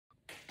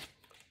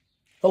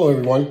Hello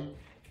everyone.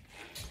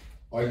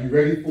 Are you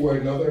ready for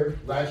another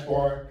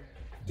Latchbar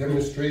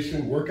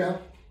demonstration workout?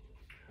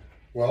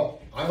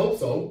 Well, I hope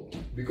so,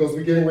 because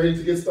we're getting ready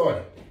to get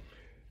started.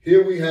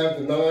 Here we have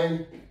the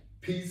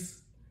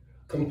 9-piece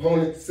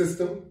component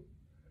system.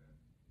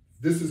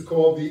 This is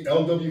called the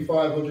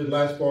LW500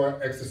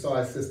 Latchbar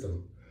exercise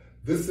system.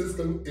 This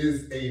system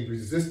is a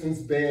resistance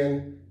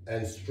band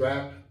and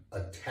strap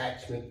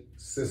attachment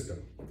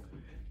system.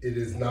 It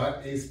is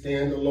not a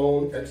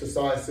standalone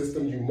exercise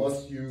system. You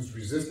must use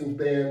resistance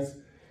bands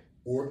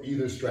or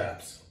either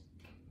straps.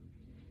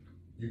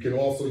 You can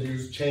also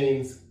use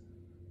chains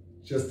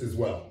just as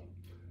well.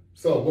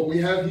 So what we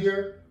have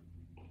here,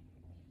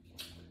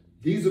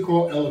 these are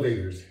called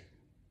elevators.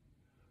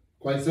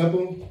 Quite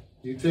simple.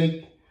 You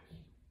take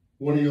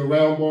one of your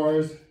round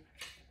bars,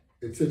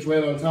 it sits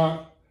right on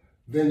top,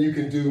 then you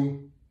can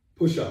do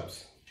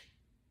push-ups.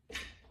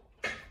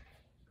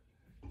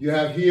 You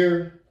have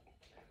here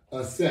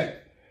a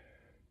set,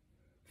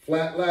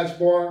 flat latch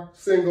bar,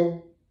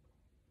 single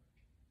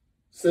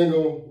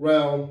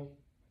round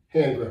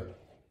hand grip.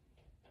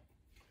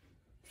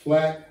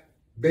 Flat,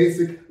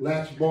 basic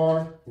latch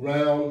bar,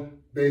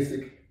 round,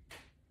 basic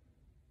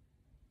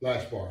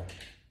latch bar.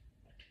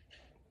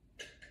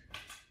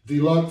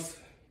 Deluxe,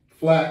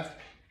 flat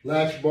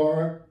latch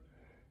bar,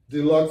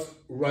 deluxe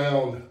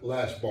round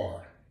latch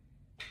bar.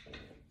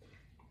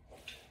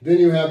 Then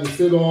you have the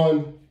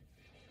sit-on,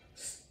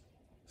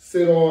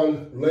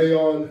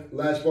 lay-on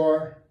latch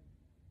bar,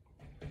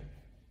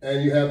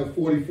 and you have a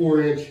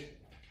 44-inch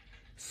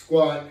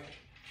squat,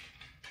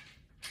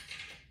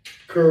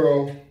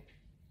 curl,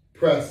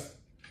 press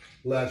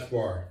latch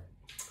bar.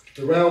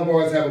 The round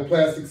bars have a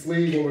plastic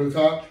sleeve over the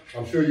top.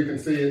 I'm sure you can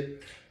see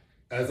it.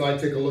 As I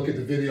take a look at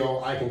the video,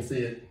 I can see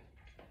it.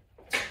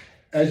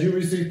 As you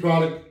receive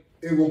product,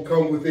 it will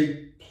come with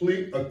a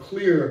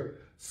clear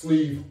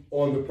sleeve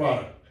on the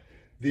product.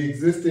 The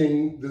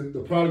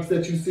products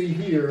that you see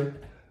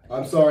here,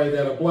 I'm sorry,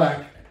 that are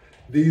black,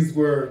 these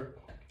were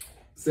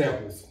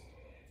samples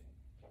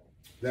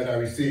that I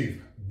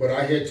received, but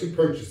I had to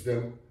purchase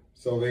them,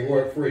 so they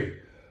weren't free.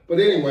 But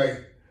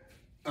anyway,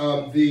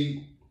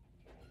 the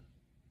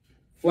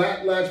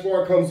flat latch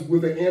bar comes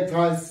with an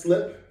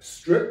anti-slip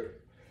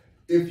strip.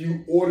 If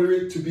you order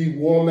it to be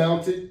wall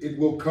mounted, it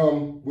will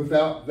come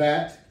without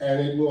that, and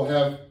it will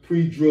have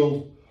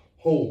pre-drilled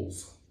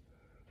holes.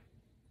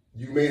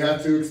 You may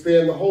have to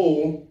expand the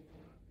hole,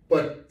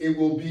 but it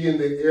will be in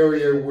the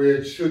area where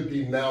it should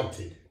be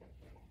mounted.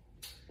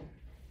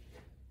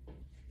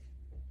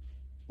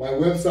 My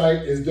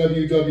website is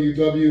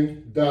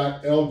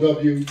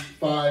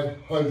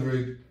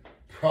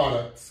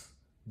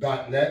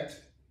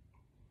www.lw500products.net.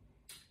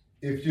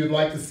 If you'd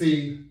like to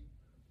see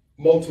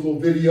multiple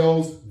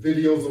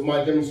videos of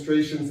my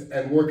demonstrations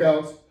and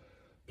workouts,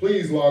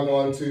 please log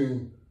on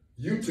to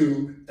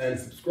YouTube and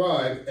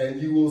subscribe,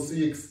 and you will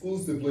see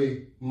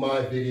exclusively my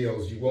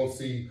videos. You won't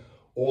see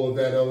all of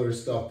that other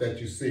stuff that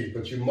you see,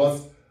 but you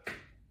must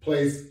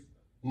place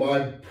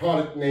my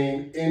product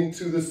name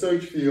into the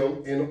search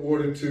field in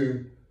order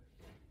to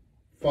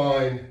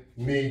find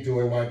me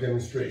doing my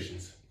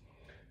demonstrations.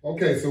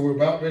 Okay, so we're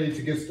about ready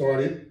to get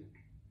started.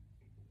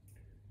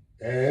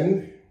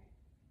 And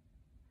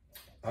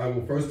I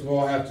will first of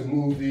all have to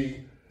move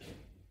the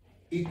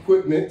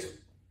equipment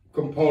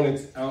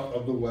components out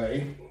of the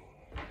way.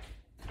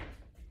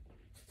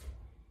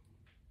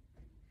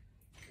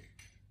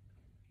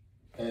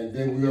 And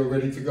then we are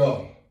ready to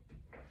go.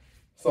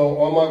 So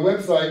on my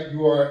website,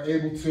 you are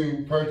able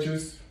to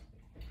purchase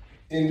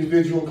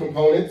individual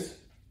components.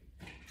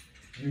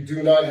 You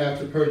do not have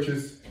to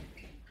purchase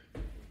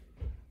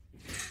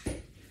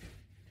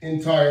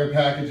entire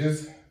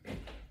packages,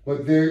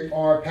 but there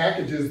are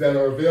packages that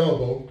are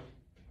available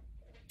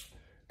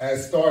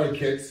as starter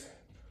kits,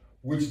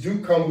 which do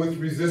come with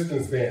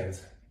resistance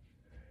bands.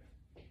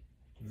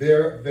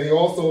 They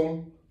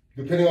also,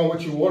 depending on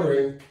what you're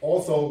ordering,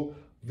 also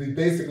the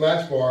basic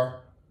latch bar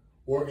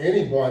or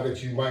any bar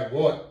that you might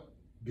want,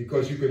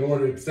 because you can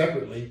order it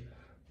separately,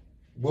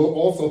 will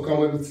also come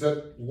with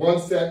one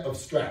set of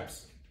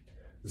straps.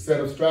 The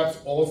set of straps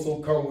also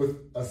come with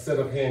a set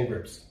of hand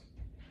grips.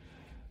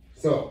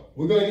 So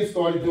we're going to get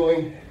started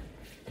doing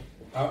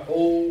our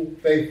old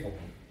faithful,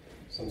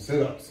 some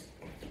sit-ups.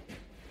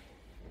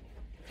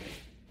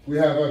 We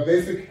have our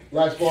basic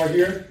latch bar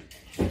here.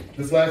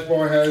 This latch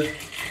bar has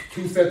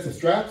 2 sets of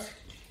straps.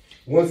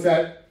 One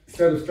set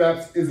of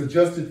straps is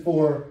adjusted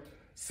for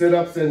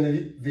sit-ups,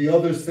 and the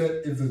other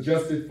set is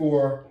adjusted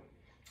for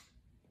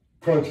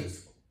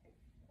crunches.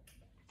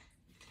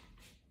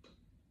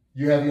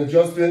 You have an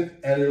adjustment,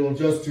 and it'll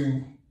adjust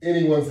to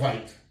anyone's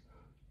height.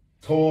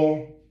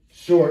 Tall,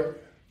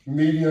 short,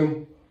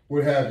 medium,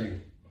 what have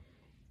you.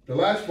 The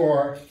latch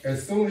bar,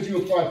 as soon as you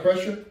apply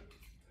pressure,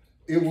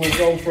 it will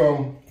go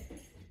from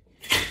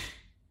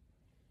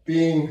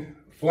being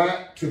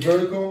flat to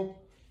vertical,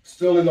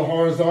 still in the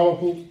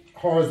horizontal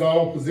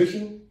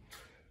position,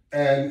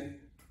 and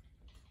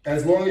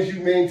as long as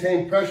you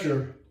maintain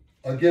pressure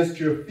against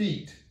your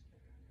feet,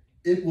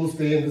 it will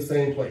stay in the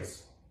same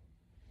place.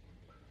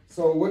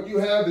 So what you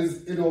have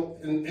is it'll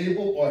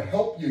enable or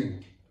help you.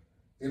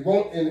 It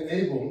won't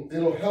enable,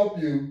 it'll help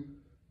you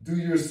do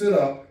your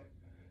sit-up,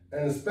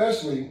 and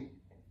especially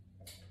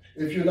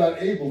if you're not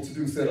able to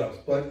do sit-ups.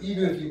 But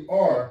even if you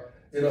are,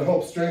 it'll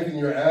help strengthen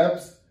your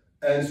abs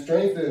and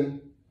strengthen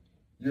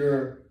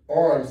your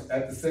arms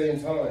at the same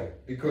time,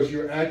 because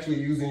you're actually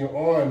using your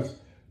arms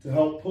to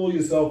help pull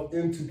yourself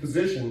into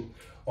position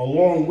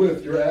along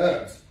with your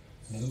abs.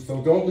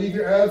 So don't leave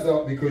your abs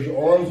out, because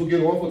your arms will get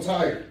awful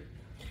tired.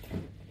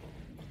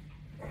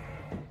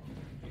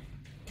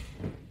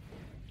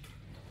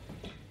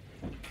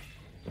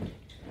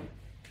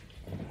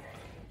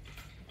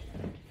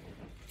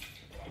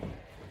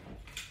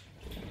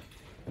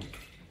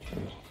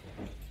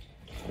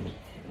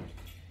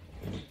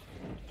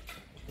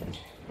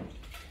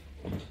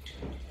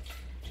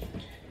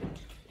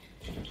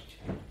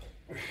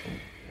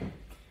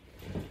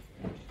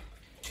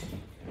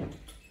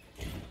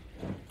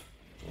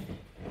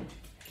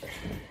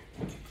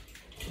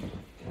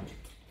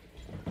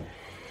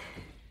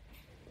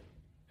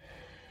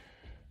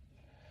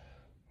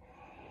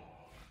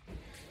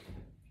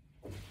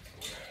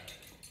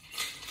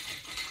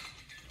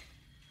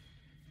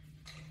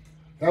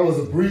 That was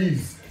a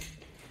breeze.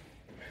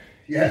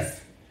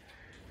 Yes,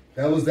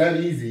 that was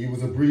that easy. It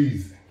was a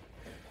breeze.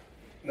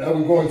 Now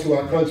we're going to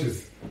our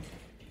crunches.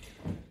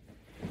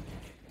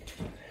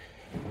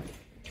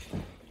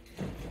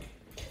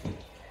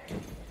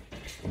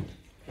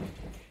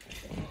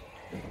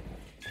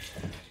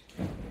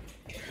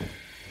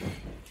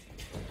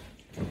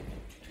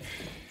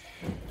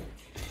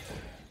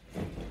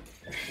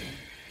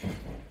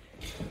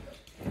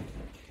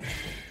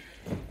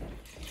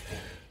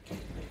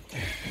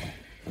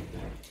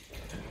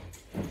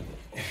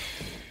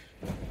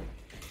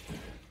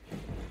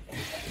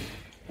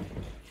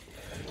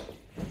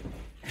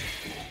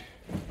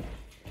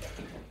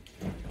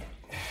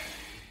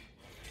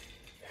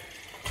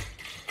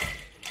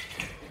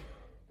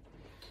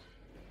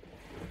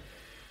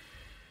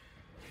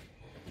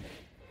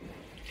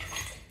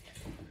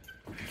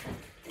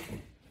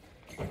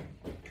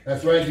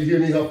 That's right, you hear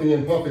me huffing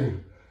and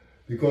puffing,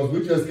 because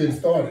we're just getting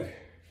started.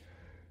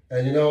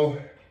 And you know,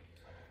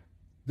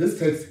 this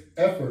takes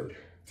effort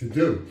to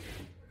do.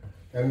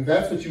 And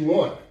that's what you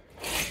want.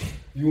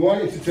 You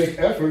want it to take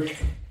effort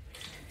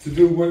to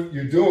do what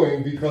you're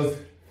doing, because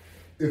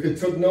if it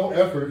took no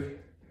effort,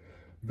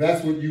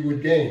 that's what you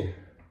would gain.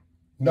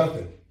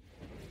 Nothing.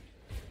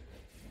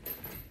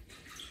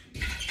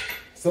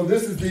 So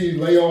this is the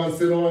lay on,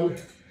 sit on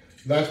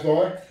latch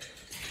bar.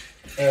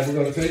 And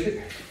we're gonna take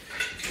it,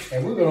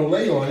 and we're gonna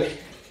lay on it,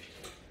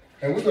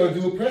 and we're gonna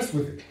do a press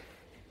with it.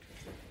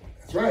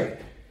 That's right.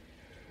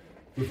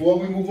 Before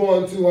we move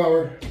on to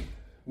our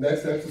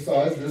next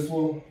exercise, this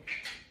will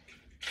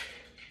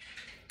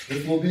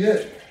be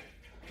it.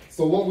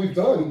 So what we've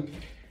done,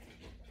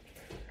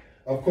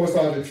 of course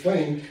I've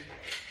explained,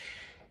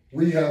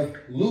 we have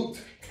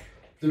looped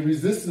the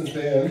resistance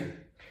band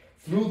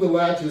through the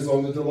latches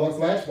on the deluxe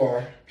latch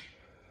bar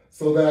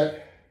so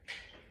that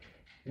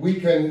we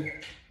can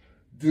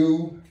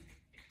do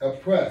a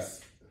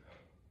press.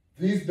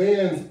 These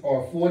bands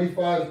are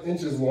 45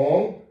 inches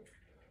long,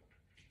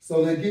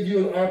 so they give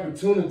you an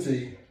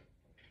opportunity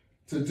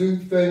to do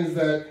things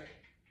that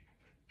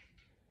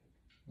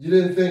you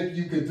didn't think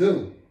you could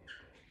do.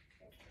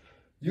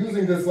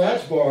 Using this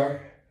latch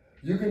bar,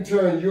 you can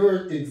turn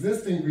your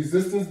existing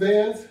resistance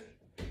bands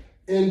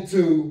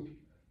into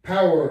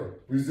power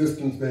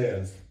resistance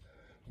bands,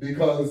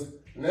 because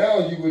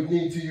now you would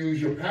need to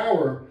use your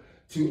power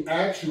to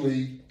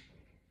actually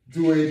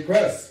do a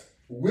press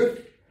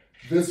with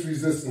this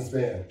resistance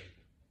band.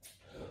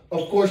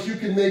 Of course, you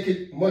can make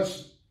it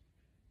much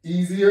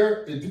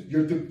easier.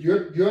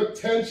 Your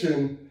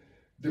tension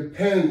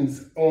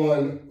depends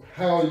on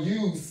how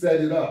you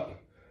set it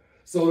up.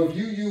 So if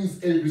you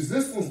use a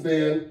resistance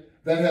band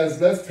that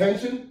has less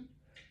tension,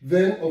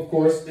 then of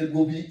course it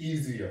will be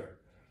easier.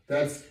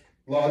 That's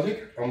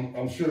logic.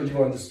 I'm sure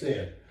you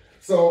understand.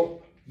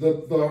 So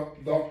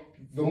the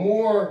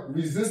more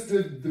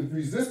resistive the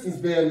resistance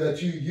band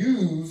that you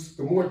use,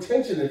 the more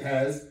tension it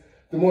has,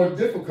 the more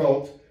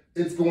difficult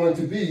it's going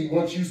to be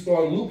once you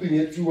start looping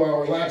it to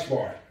our latch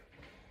bar.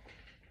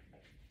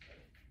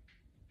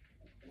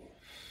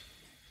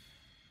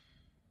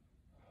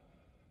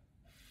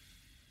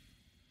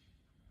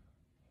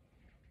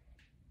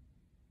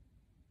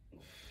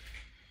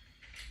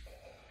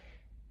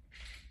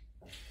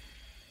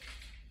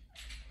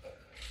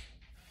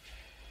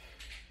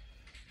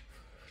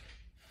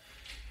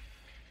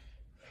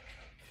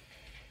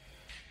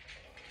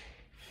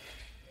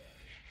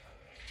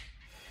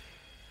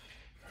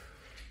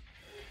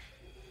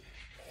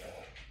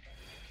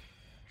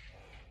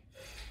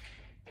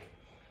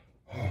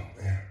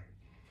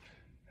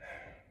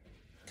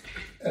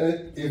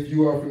 And if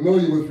you are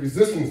familiar with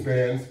resistance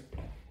bands,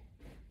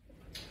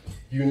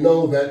 you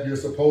know that you're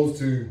supposed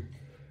to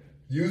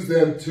use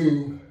them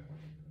to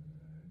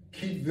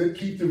keep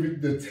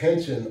the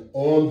tension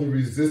on the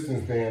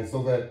resistance band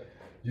so that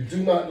you do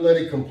not let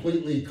it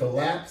completely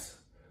collapse.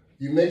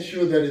 you make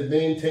sure that it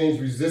maintains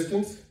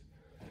resistance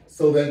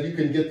so that you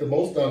can get the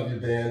most out of your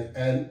band,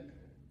 and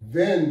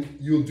then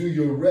you'll do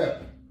your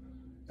rep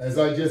as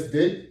I just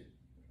did.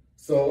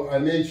 So I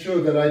made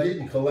sure that I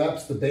didn't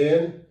collapse the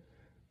band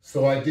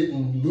so I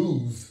didn't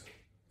lose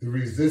the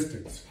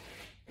resistance.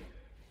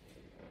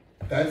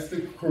 That's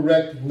the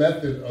correct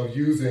method of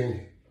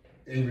using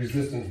a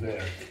resistance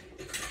band.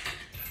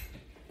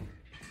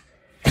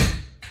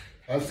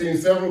 I've seen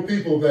several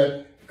people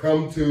that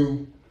come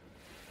to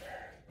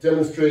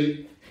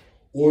demonstrate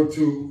or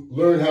to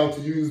learn how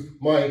to use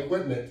my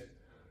equipment.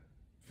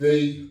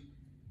 They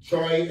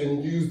try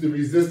and use the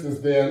resistance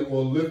band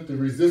or lift the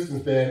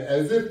resistance band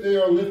as if they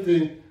are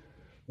lifting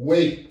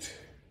weight.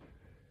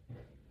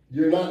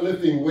 You're not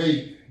lifting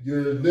weight,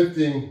 you're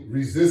lifting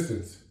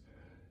resistance.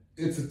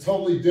 It's a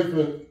totally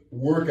different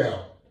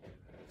workout.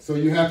 So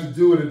you have to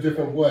do it a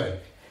different way.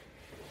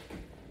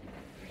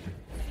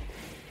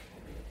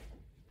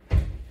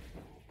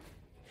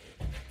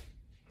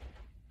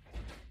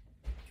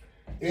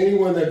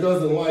 Anyone that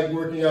doesn't like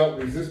working out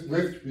with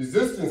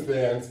resistance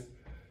bands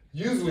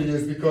usually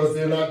is because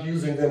they're not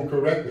using them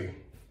correctly.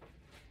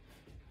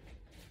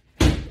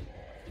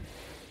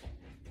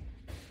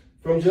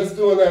 From just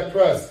doing that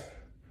press,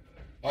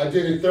 I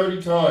did it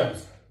 30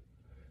 times.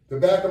 The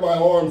back of my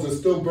arms are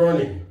still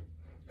burning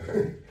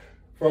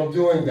from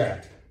doing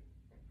that.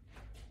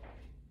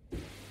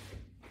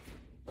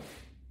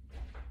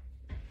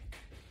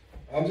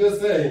 I'm just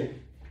saying,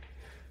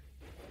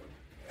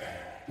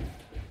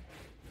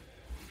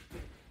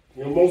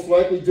 you're most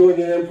likely doing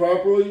it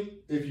improperly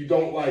if you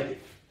don't like it.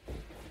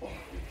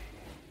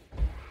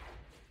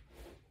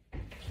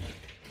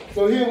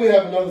 So here we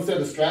have another set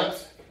of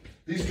straps.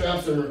 These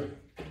straps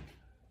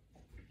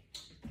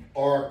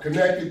are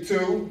connected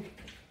to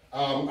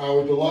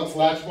our deluxe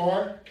latch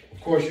bar.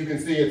 Of course, you can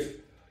see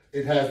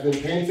it has been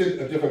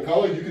painted a different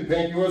color. You can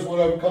paint yours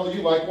whatever color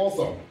you like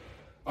also.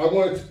 I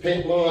wanted to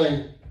paint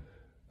mine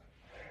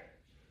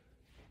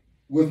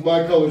with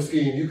my color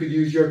scheme. You could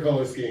use your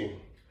color scheme.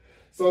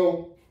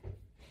 So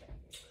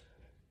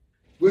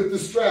with the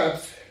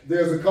straps,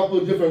 there's a couple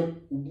of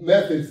different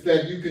methods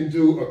that you can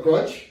do a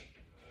crunch.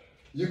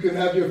 You can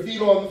have your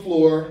feet on the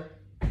floor,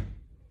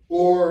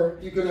 or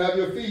you can have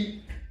your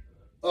feet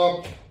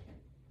up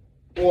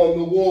on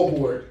the wall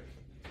board,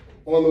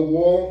 on the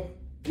wall,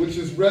 which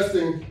is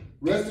resting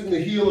the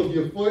heel of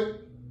your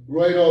foot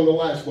right on the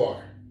latch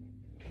bar.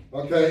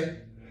 Okay?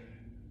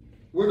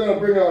 We're gonna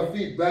bring our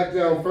feet back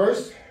down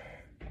first,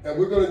 and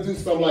we're gonna do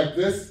something like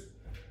this,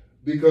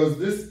 because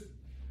this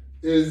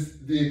is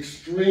the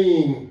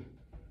extreme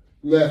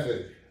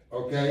method,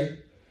 okay?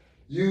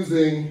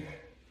 Using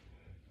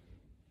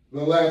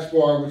the latch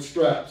bar with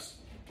straps.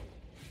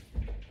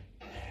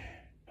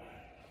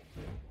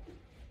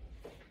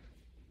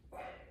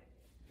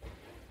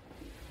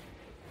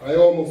 I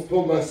almost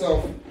pulled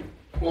myself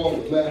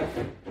off the mat.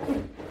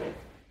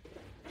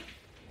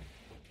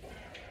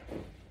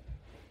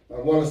 I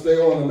want to stay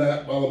on the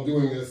mat while I'm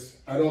doing this.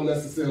 I don't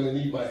necessarily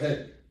need my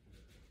head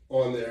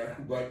on there,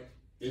 but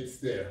it's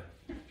there.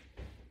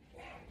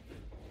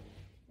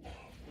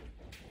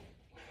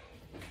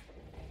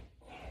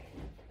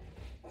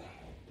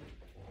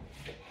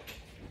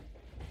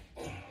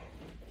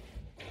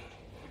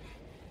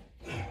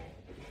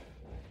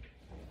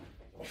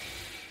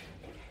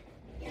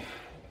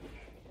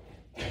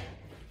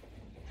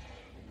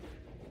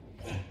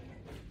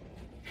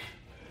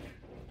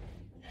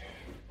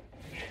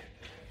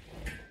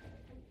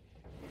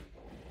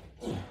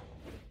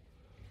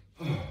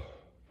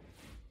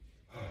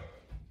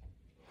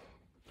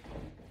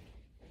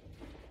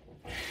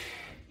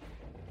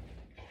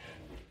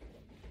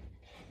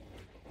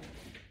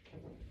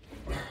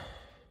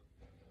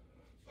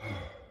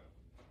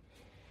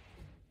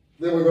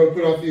 Then we're going to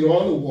put our feet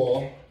on the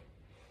wall.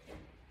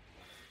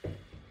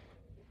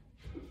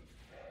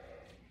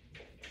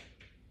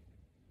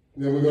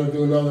 Then we're going to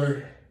do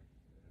another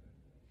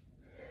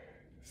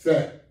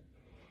set.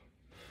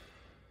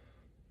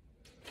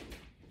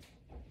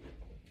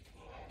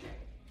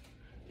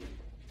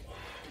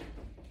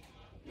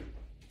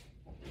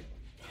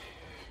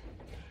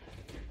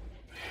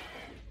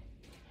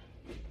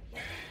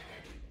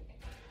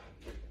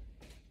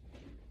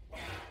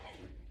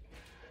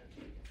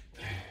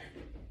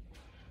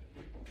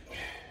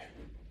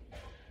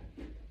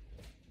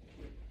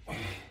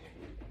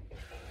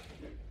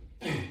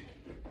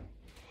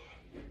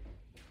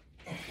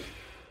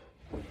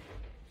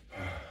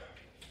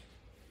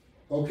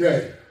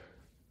 Okay,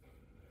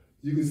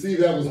 you can see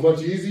that was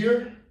much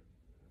easier,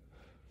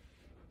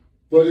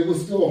 but it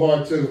was still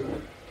hard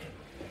too.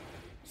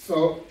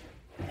 So,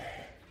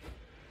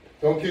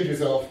 don't kid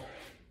yourself.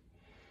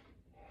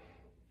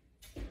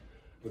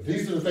 But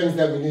these are the things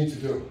that we need to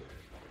do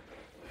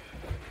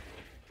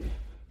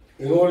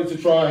in order to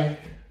try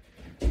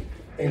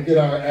and get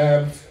our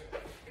abs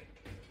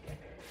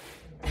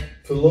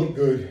to look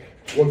good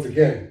once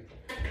again,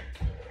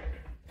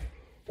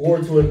 or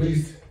to at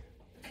least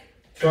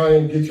try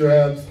and get your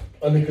abs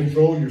under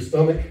control, your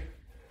stomach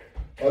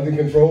under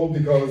control,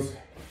 because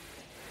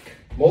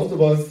most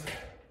of us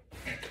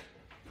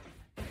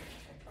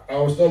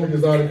Our stomach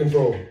is out of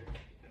control,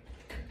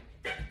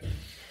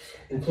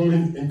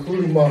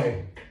 including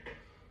mine.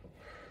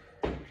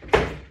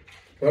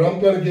 But I'm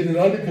going to get it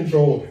under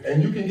control,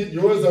 and you can get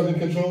yours under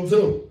control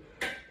too.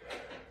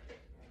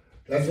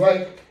 That's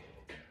right.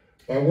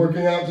 By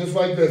working out just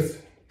like this.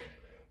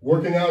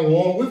 Working out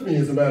along with me,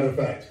 as a matter of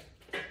fact.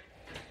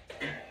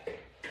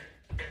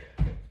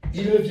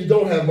 Even if you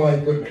don't have my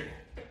equipment,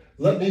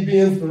 let me be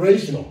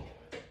inspirational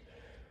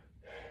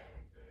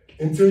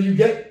until you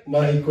get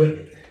my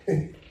equipment.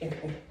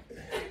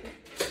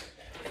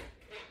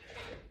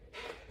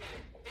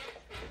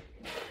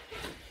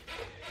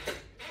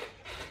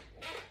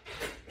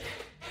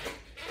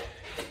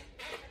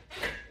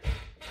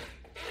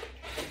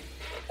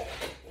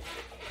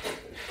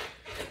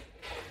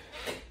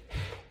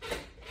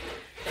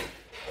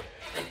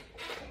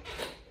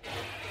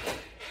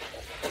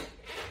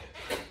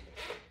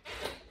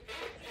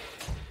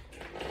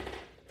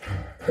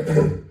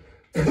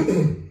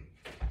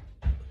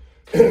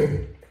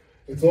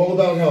 It's all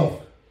about health.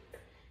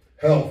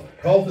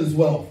 Health is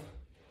wealth.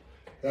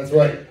 That's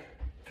right.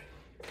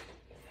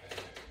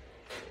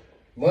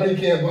 Money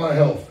can't buy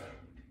health.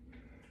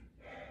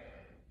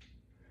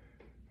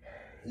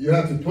 You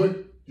have to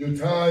put your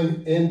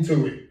time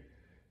into it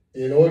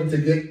in order to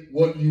get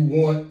what you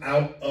want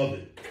out of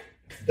it.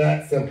 It's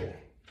that simple.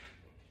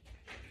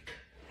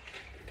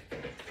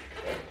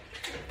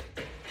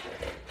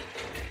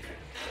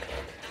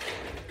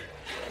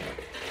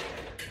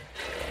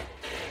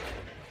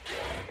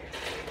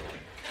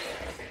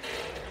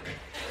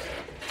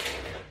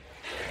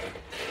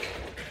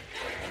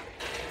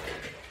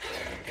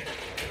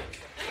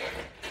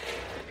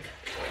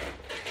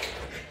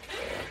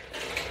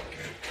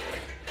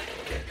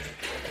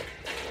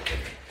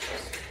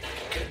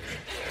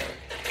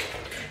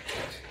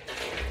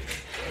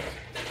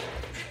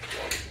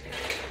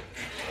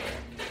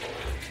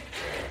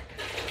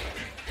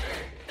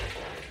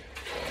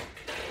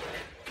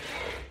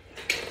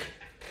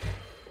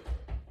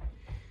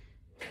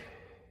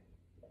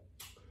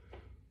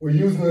 We're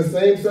using the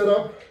same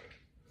setup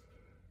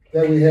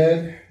that we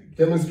had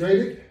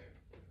demonstrated.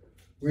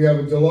 We have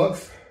a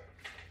deluxe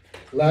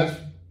latch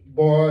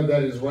bar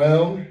that is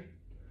round,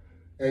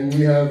 and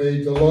we have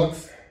a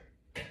deluxe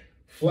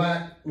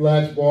flat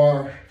latch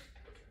bar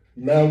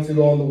mounted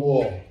on the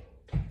wall.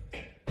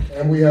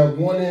 And we have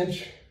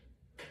 1-inch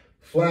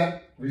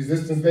flat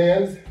resistance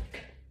bands,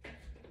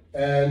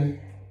 and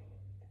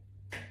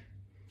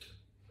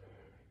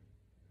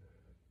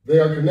they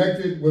are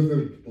connected with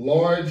a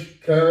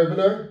large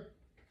carabiner,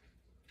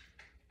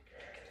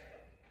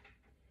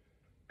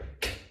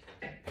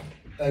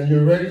 and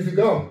you're ready to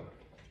go.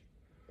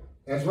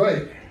 That's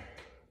right.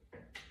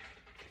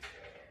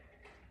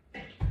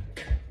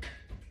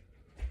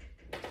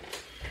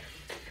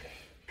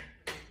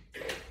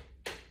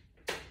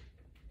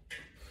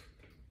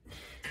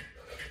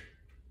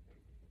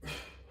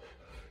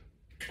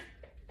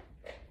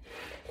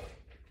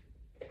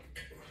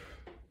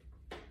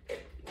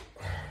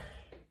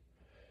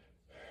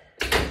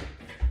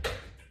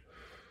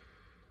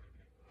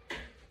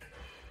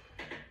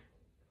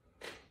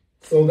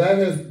 So that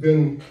has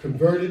been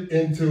converted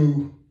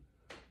into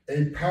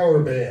a power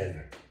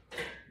band,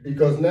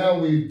 because now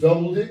we've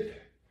doubled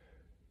it,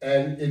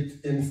 and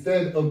it,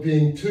 instead of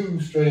being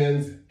 2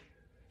 strands,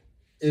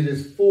 it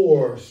is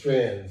 4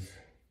 strands.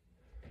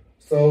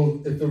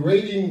 So if the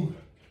rating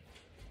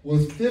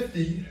was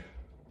 50,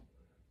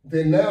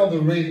 then now the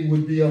rating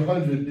would be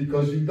 100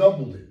 because you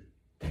doubled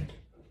it.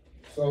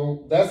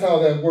 So that's how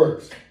that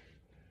works.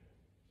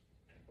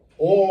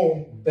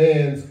 All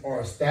bands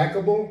are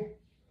stackable.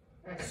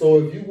 So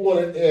if you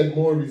want to add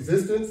more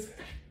resistance,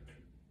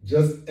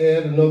 just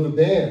add another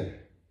band.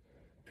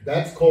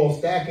 That's called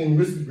stacking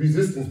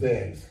resistance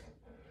bands.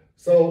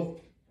 So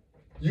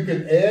you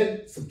can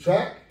add,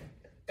 subtract,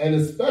 and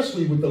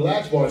especially with the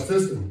latch bar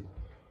system,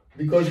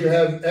 because you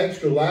have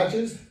extra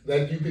latches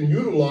that you can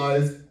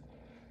utilize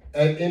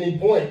at any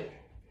point.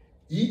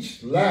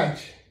 Each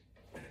latch,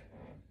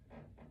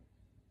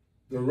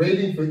 the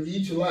rating for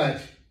each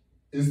latch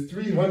is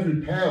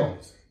 300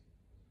 pounds.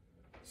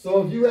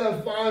 So if you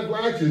have 5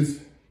 latches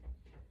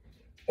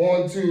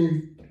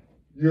onto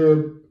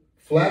your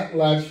flat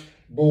latch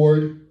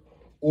board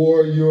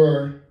or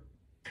your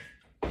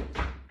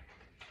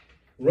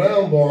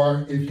round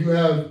bar, if you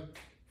have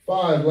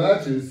 5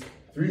 latches,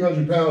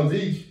 300 pounds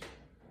each,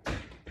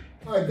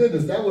 my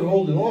goodness, that would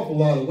hold an awful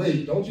lot of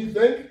weight, don't you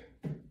think?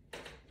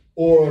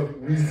 Or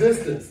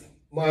resistance,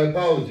 my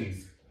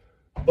apologies.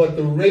 But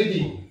the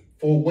rating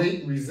for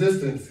weight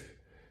resistance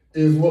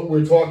is what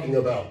we're talking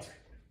about.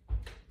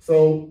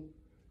 So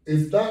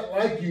it's not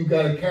like you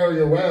got to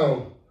carry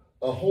around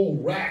a whole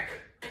rack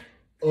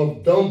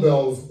of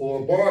dumbbells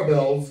or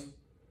barbells.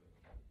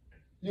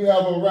 You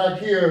have a rack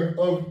here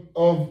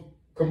of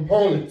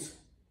components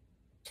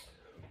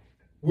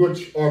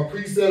which are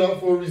pre-set up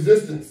for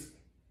resistance.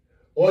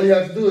 All you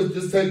have to do is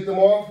just take them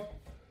off,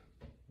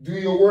 do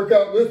your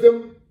workout with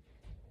them,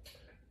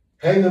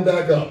 hang them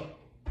back up,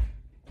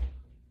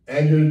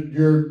 and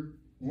you're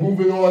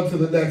moving on to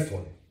the next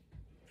one.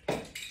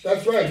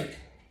 That's right.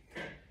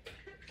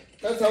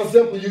 That's how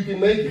simple you can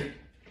make it.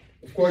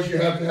 Of course, you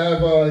have to have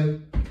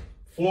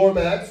floor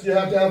mats. You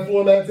have to have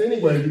floor mats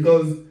anyway,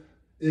 because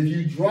if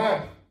you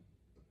drop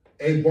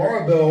a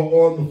barbell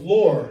on the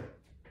floor,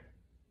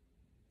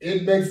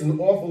 it makes an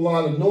awful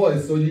lot of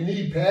noise, so you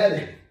need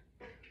padding.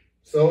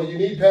 So you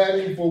need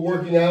padding for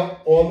working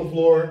out on the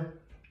floor,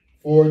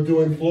 for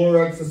doing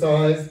floor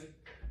exercise,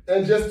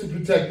 and just to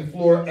protect the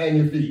floor and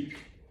your feet.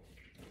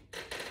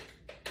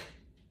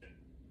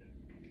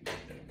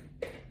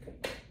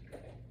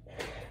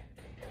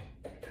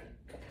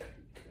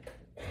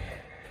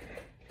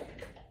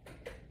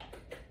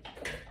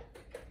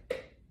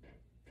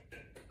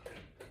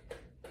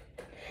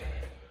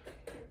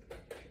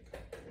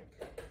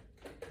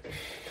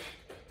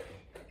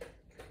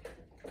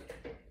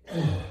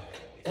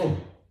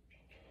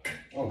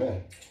 Oh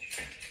man.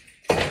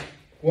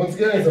 Once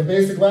again, it's a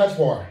basic latch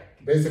bar.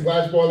 Basic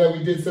latch bar that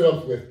we did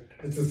sit-ups with.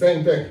 It's the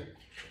same thing.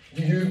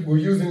 We're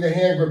using the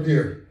hand grip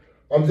here.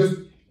 I'm just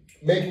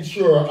making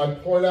sure I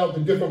point out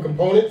the different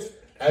components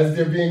as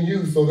they're being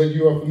used so that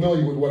you are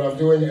familiar with what I'm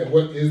doing and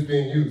what is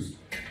being used.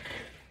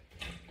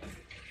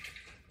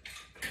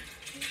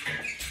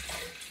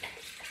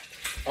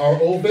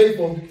 Our Old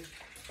Faithful,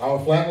 our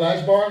flat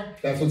latch bar,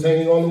 that's what's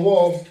hanging on the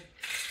walls,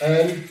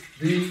 and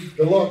the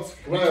deluxe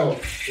round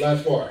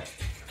latch bar.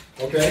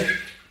 Okay?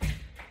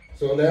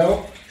 So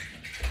now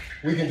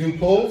we can do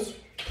pulls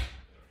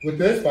with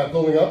this by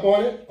pulling up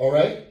on it, all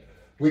right?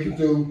 We can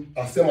do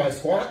a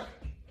semi-squat,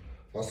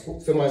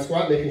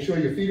 making sure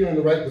your feet are in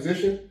the right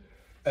position.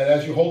 And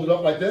as you hold it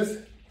up like this,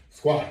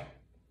 squat.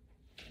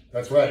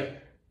 That's right.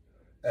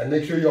 And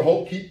make sure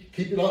you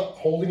keep it up,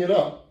 holding it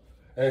up.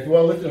 And if you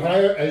want to lift it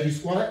higher as you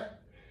squat,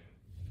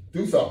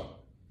 do so.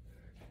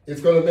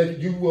 It's going to make,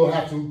 you will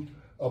have to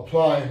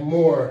apply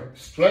more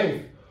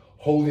strength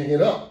holding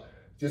it up.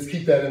 Just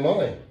keep that in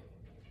mind.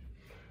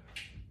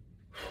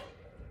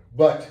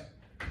 But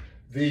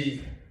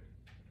the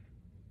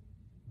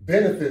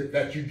benefit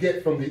that you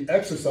get from the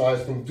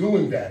exercise from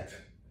doing that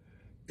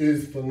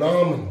is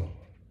phenomenal.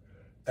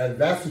 And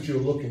that's what you're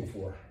looking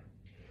for.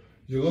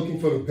 You're looking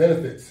for the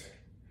benefits.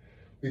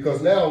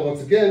 Because now,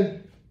 once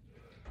again,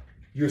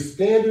 your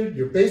standard,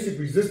 your basic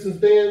resistance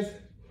bands,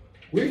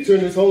 we've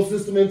turned this whole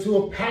system into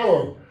a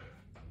power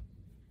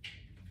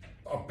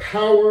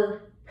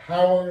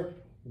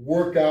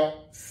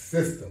workout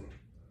system.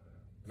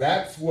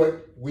 That's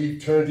what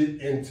we've turned it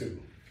into.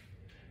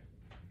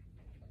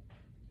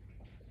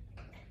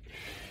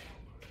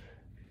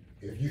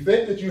 If you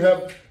think that you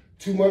have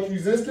too much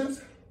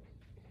resistance,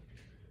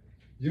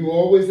 you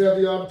always have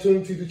the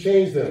opportunity to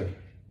change them.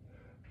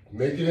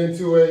 Make it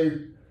into a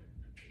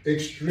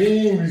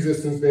extreme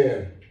resistance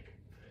band.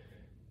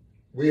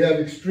 We have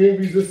extreme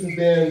resistance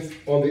bands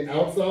on the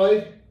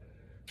outside,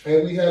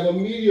 and we have a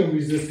medium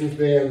resistance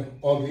band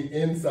on the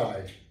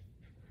inside.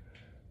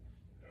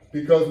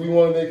 Because we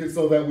want to make it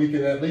so that we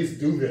can at least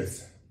do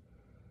this.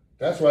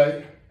 That's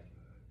right.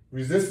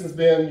 Resistance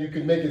band, you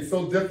can make it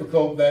so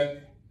difficult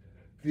that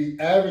the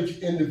average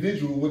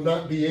individual would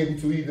not be able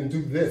to even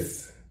do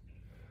this.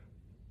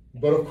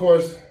 But of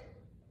course,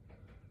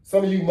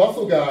 some of you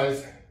muscle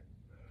guys,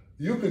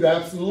 you could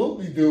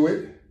absolutely do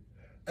it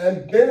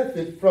and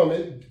benefit from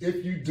it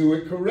if you do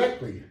it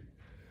correctly.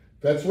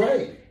 That's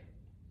right.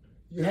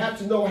 You have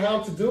to know how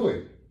to do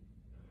it.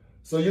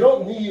 So you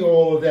don't need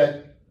all of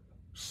that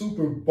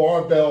super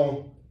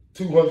barbell,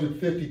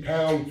 250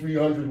 pound,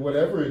 300,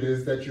 whatever it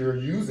is that you're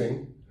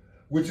using,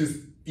 which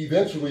is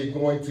eventually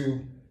going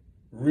to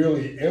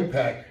really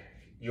impact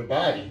your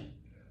body,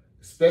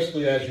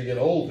 especially as you get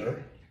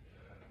older.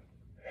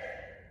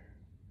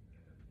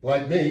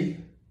 Like me,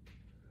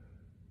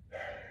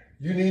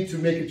 you need to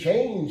make a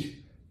change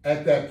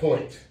at that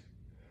point,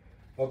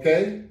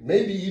 okay?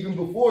 Maybe even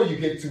before you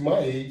get to my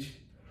age,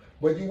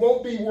 but you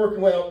won't be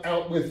working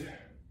out with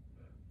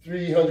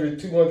 300,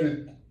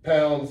 200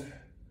 pounds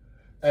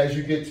as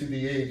you get to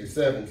the age of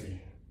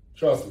 70.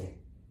 Trust me.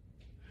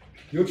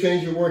 You'll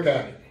change your work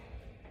habit.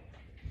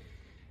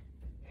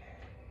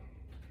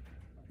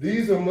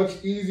 These are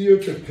much easier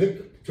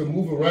to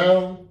move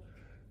around,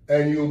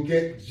 and you'll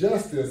get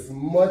just as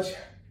much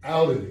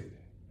out of it.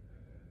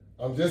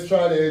 I'm just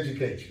trying to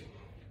educate you.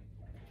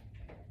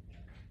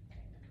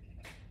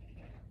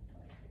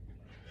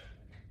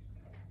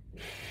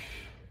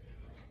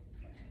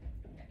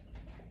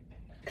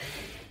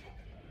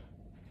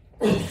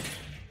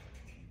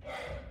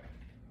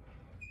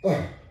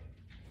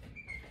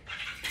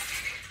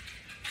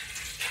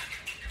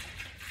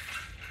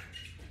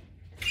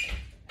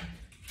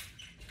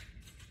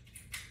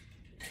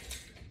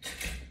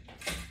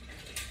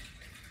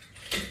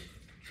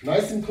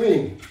 Nice and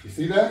clean. You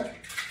see that?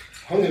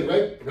 Hung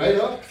it right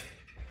up.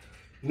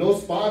 No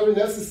spotter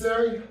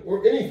necessary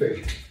or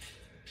anything.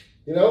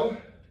 You know?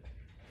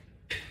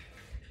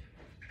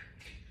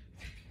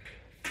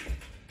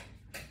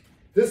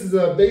 This is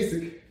a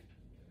basic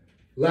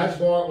latch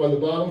bar on the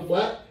bottom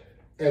flat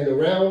and the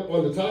round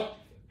on the top.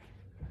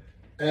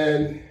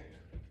 And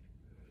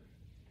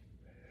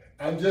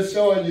I'm just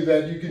showing you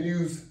that you can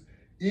use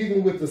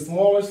even with the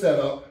smaller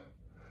setup,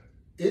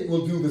 it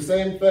will do the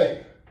same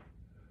thing.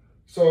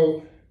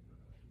 So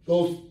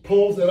those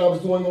pulls that I was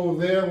doing over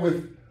there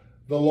with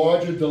the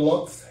larger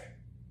deluxe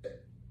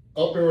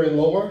upper and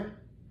lower,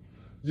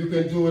 you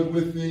can do it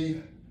with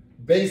the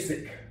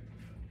basic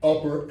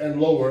upper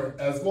and lower,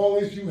 as long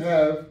as you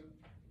have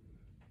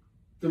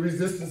the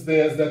resistance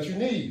bands that you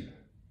need.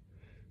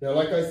 Now,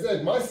 like I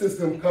said, my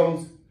system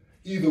comes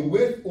either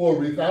with or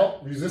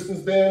without resistance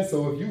bands,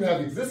 so if you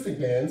have existing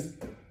bands,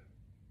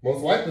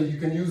 most likely you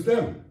can use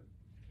them.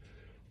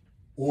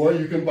 Or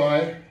you can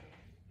buy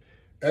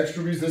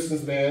extra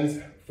resistance bands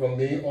from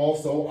me.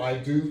 Also, I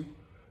do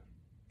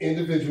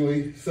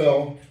individually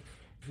sell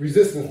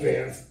resistance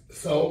bands.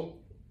 So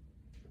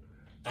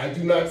I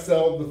do not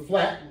sell the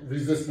flat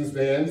resistance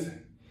bands.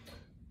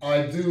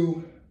 I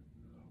do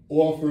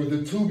offer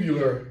the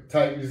tubular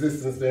type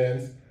resistance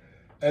bands,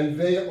 and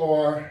they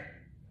are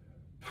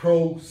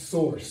pro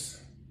source.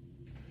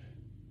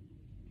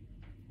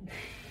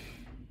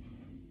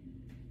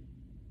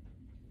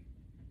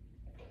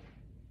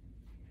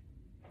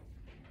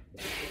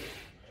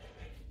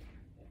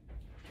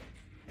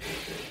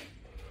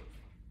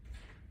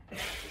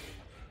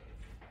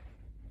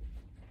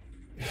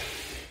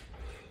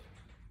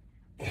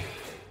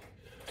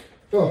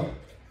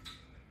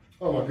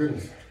 Oh my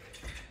goodness.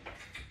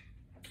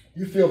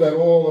 You feel that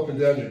all up and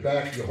down your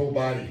back, your whole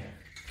body,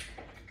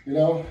 you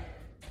know?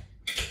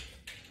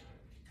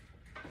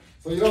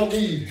 So you don't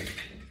need,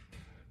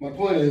 my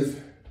point is,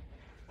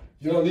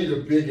 you don't need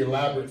a big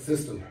elaborate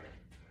system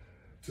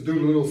to do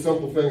the little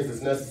simple things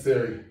that's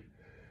necessary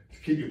to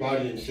keep your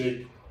body in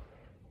shape.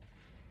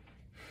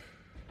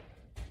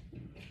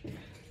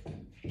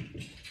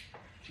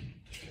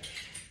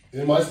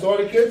 In my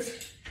starter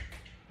kits,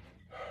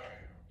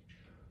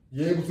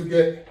 you're able to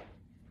get,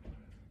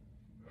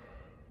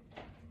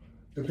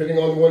 depending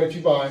on the one that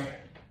you buy,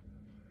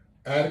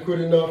 adequate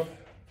enough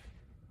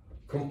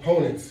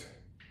components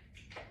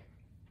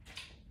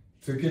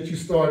to get you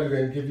started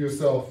and give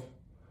yourself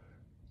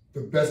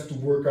the best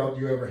workout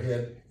you ever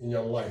had in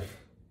your life.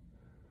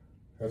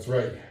 That's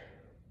right.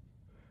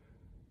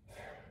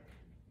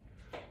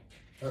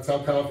 That's how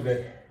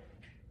confident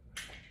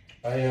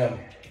I am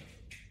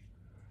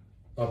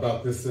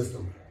about this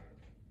system.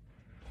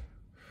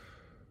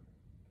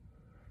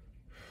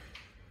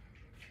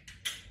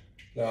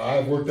 Now,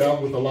 I've worked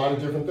out with a lot of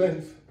different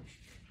things.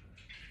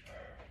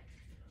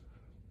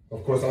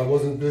 Of course, I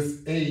wasn't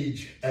this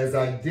age as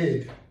I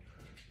did,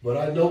 but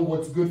I know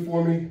what's good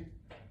for me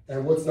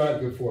and what's not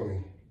good for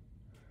me.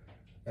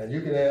 And you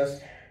can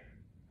ask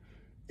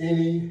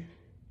any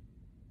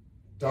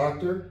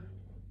doctor,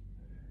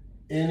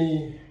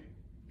 any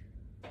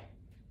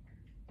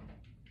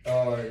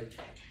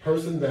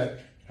person that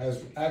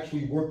has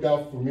actually worked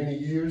out for many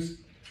years,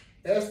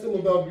 ask them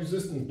about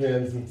resistance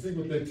bands and see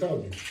what they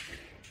tell you.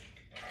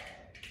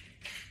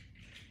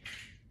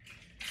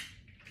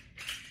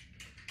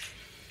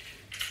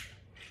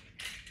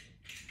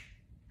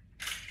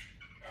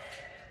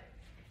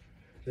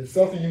 It's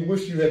something you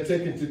wish you had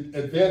taken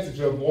advantage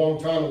of a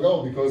long time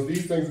ago, because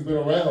these things have been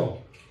around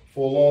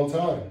for a long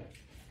time.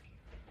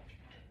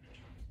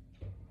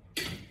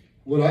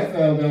 What I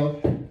found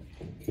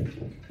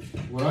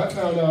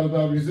out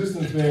about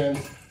resistance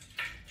bands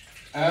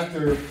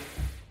after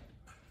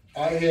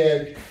I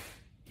had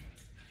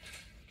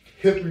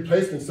hip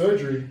replacement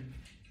surgery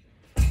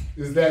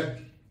is that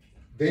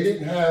they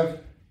didn't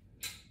have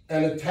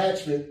an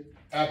attachment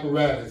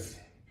apparatus,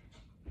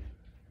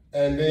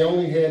 and they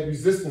only had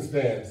resistance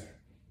bands.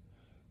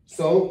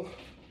 So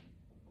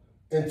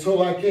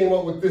until I came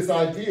up with this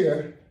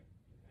idea,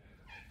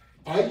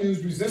 I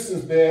used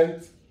resistance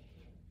bands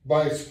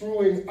by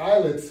screwing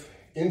eyelets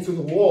into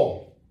the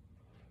wall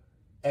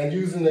and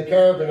using the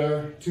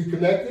carabiner to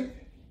connect it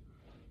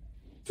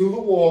to the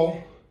wall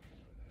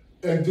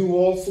and do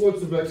all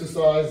sorts of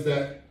exercise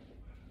that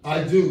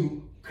I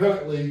do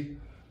currently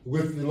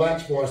with the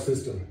Latchbar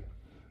system.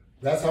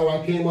 That's how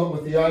I came up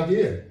with the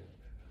idea.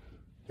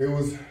 It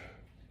was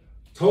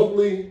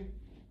totally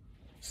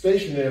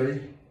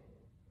stationary,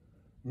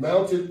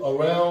 mounted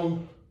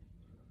around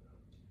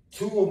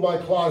two of my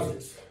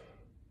closets.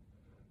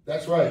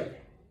 That's right.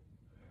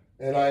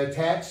 And I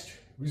attached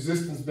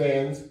resistance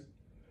bands,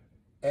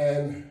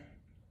 and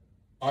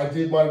I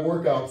did my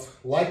workouts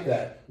like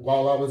that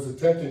while I was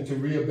attempting to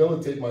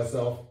rehabilitate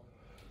myself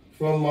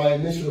from my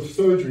initial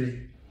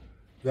surgery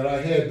that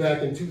I had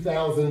back in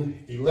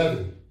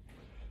 2011.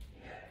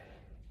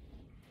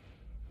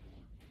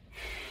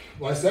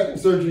 My second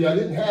surgery I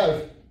didn't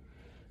have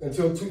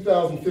until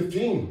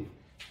 2015.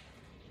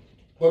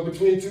 But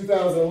between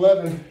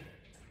 2011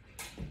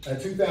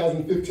 and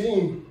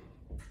 2015,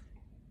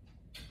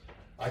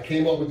 I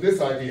came up with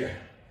this idea.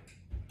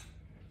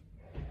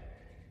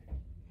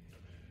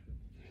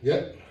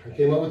 Yep, I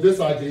came up with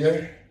this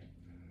idea,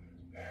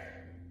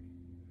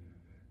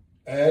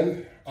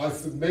 and I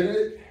submitted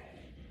it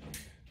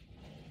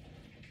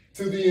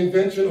to the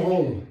invention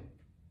home.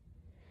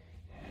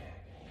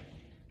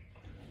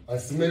 I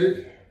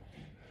submitted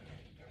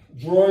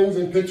drawings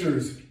and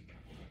pictures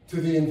to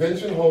the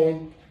invention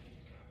home,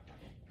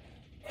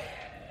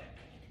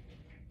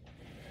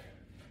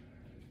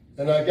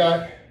 and I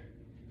got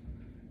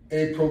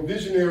a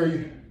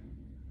provisionary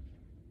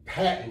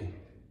patent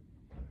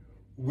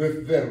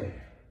with them.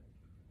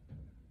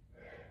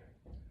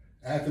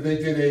 After they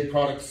did a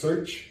product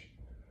search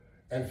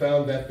and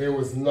found that there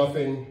was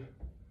nothing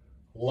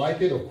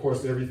like it, of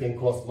course everything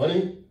costs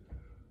money,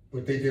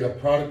 but they did a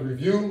product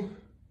review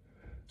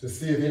to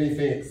see if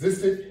anything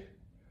existed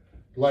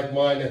like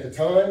mine at the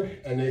time,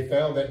 and they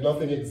found that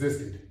nothing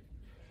existed.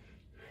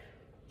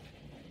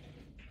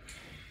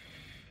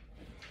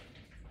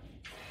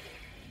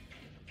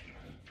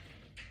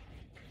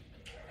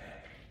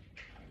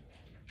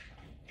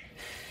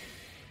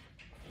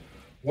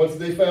 Once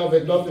they found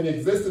that nothing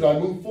existed, I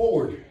moved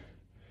forward.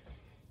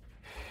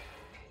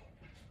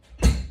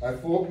 I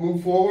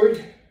moved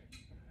forward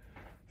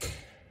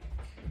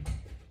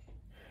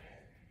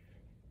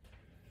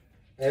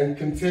and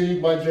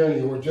continued my journey,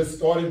 or just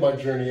started my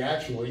journey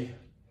actually.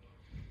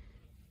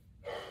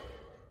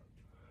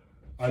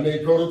 I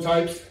made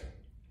prototypes.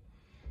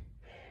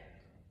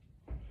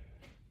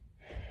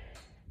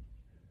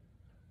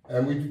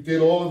 And we did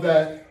all of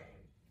that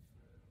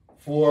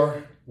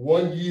for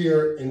 1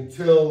 year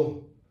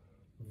until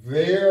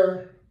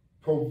their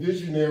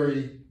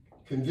provisionary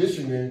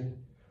conditioning,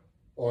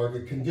 or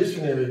the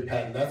conditionary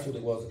patent, that's what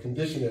it was, a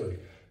conditionary.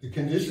 The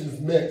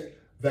conditions meant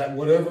that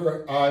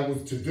whatever I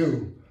was to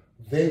do,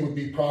 they would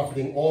be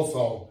profiting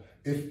also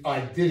if I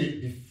did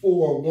it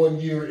before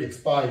 1 year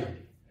expired.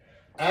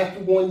 After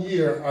 1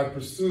 year, I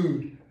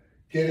pursued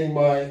getting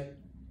my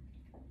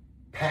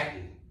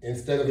patent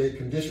instead of a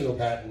conditional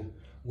patent,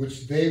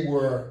 which they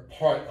were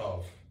part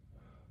of.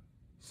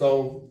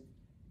 So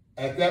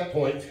at that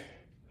point,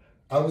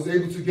 I was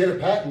able to get a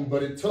patent,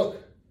 but it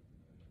took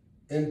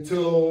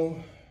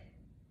until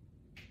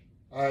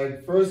I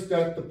first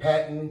got the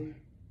patent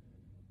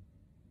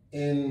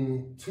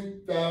in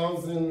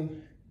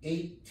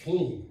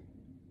 2018.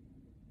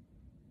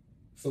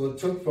 So it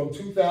took from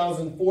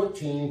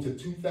 2014 to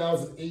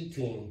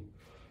 2018.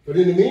 But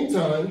in the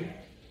meantime,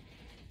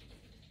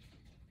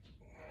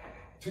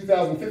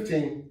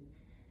 2015,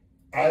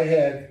 I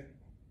had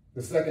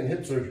the second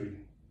hip surgery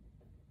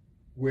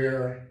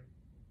where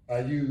I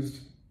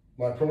used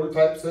my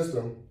prototype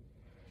system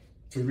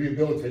to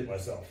rehabilitate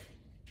myself.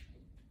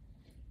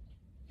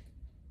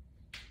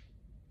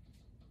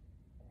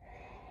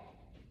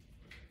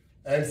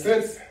 And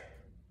since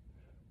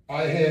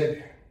I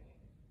had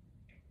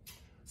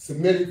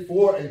submitted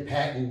for a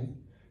patent,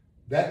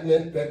 that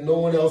meant that no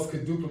one else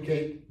could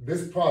duplicate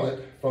this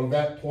product from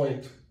that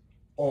point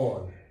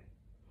on.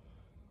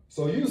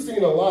 So you've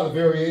seen a lot of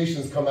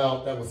variations come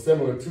out that was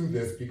similar to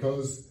this,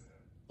 because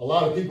a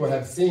lot of people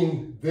have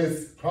seen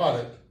this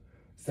product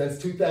since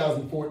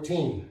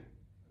 2014,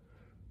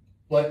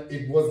 but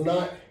it was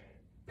not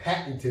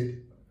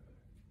patented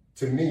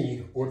to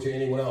me or to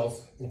anyone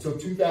else until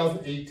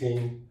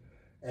 2018.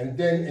 And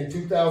then in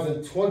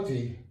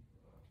 2020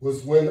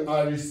 was when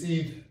I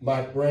received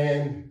my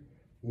brand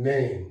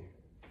name.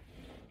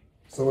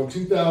 So in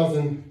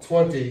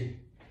 2020,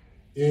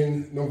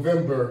 in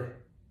November,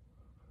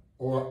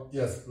 or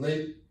yes,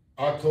 late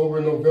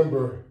October,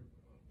 November,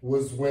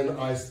 was when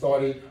I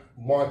started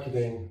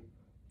marketing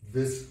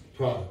this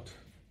product.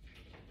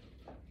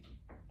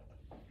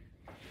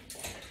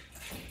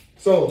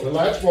 So the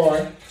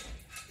Latchbar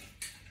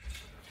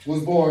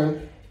was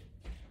born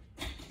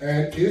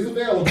and is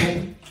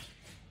available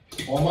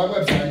on my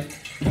website,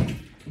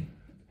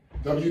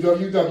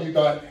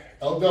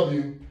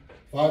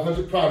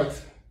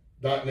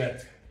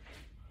 www.lw500products.net.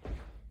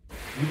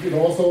 You can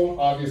also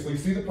obviously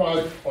see the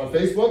product on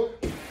Facebook,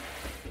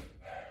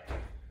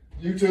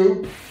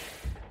 YouTube,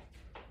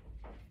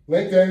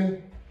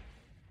 LinkedIn,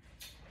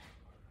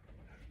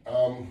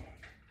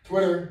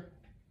 Twitter,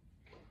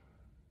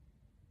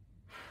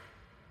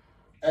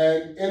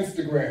 and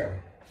Instagram.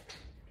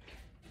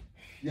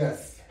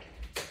 Yes.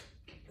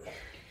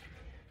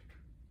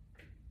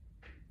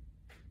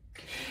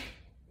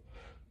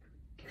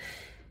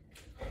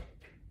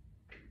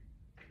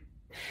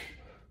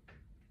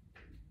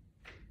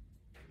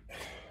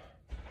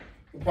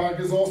 The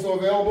product is also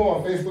available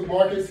on Facebook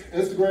Markets,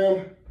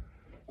 Instagram,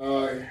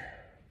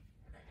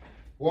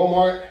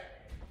 Walmart.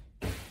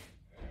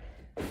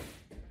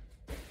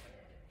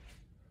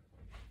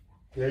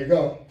 There you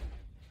go.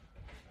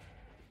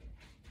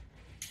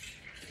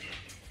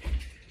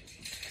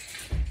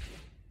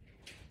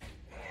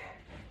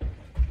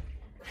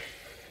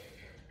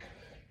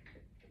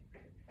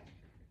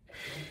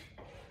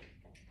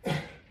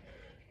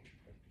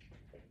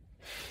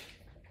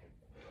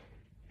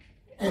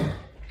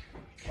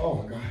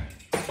 Oh my God,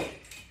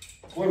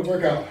 what a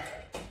workout.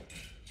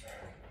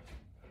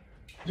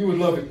 You would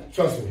love it,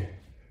 trust me.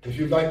 If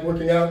you like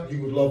working out,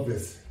 you would love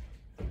this.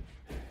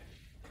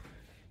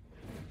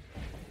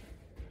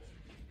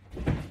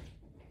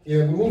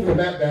 Yeah, we're moving the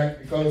mat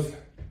back because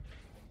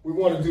we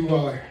want to do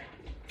what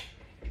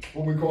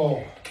we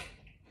call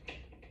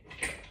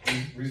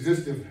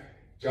resistive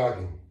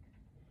jogging.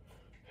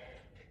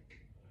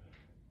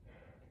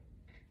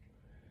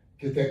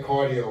 get that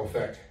cardio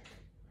effect,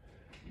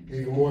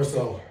 even more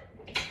so.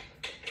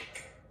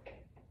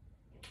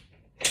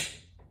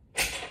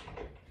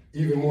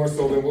 Even more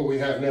so than what we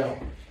have now.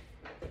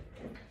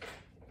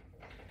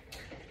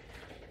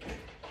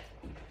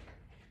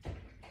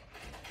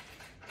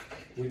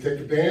 We take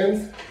the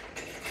bands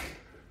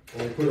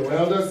and we put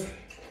around us,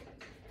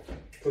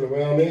 put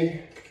around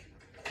me,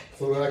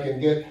 so that I can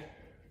get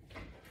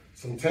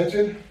some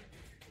tension.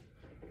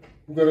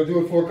 We're gonna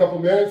do it for a couple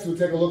minutes. We'll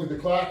take a look at the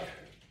clock.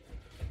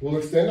 We'll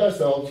extend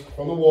ourselves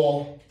from the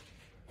wall,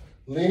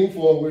 lean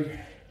forward,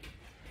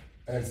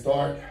 and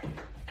start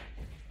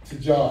to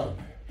jog.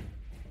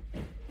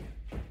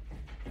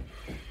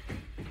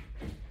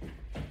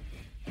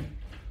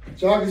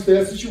 Jog as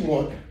fast as you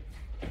want.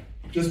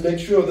 Just make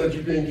sure that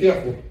you're being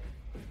careful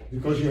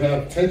because you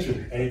have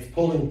tension and it's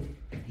pulling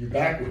you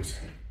backwards.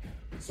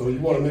 So you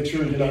want to make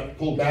sure you're not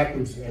pulled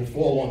backwards and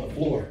fall on the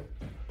floor.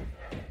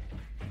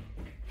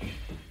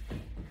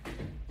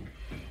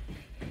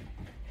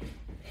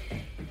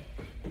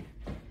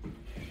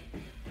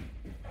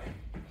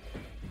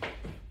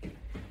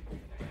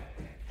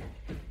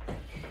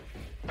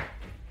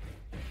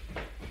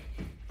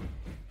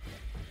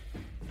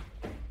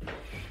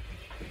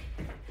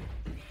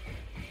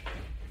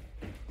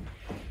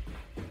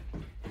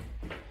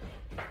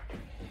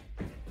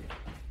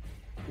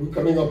 We're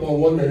coming up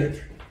on 1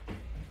 minute.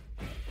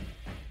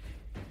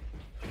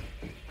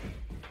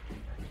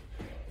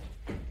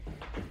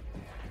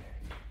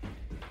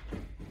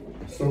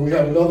 So we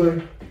have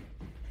another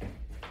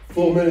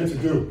full minute to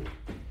do.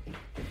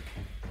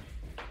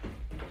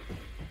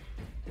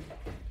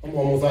 I'm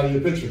almost out of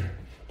your picture.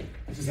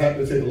 I just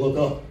happened to take a look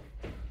up.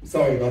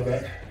 Sorry about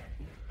that.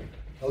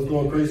 I was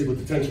going crazy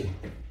with the tension.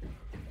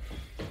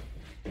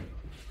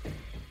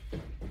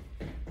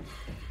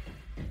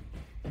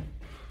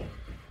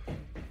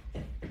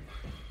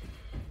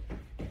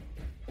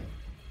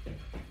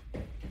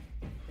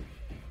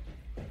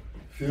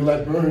 Feel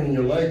that burn in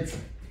your legs.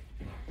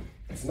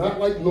 It's not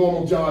like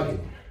normal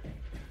jogging.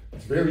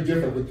 It's very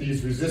different with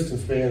these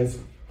resistance bands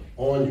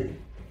on you.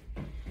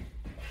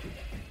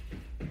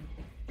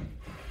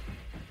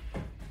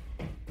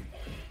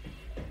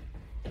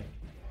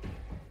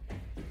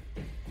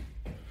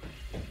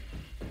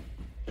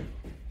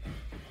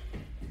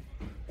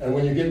 And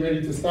when you get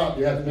ready to stop,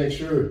 you have to make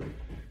sure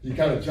you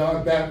kind of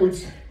jog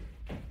backwards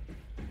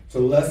to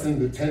lessen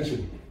the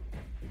tension.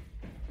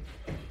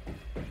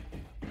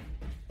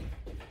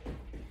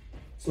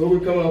 So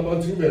we're coming up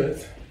on 2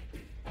 minutes.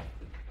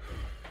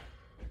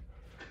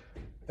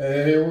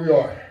 And here we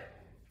are.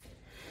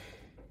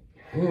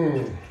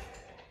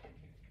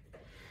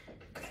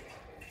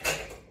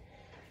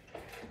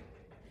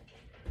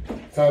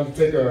 Time to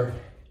take a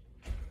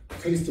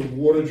taste of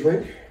water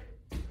drink.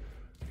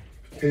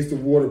 Taste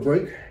of water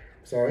break,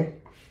 sorry.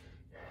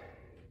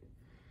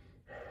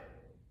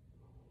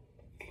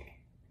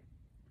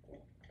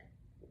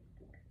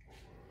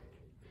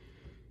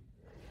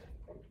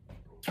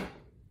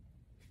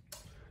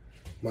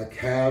 My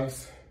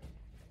calves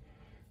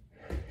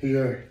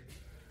here,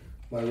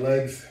 my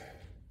legs,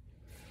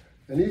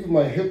 and even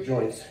my hip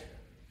joints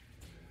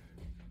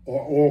are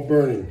all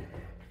burning.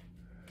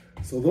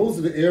 So those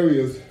are the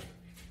areas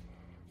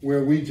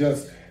where we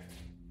just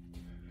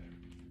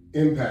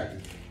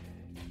impacted.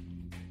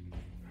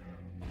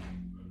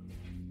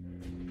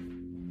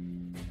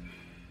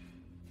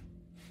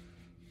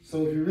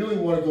 So if you really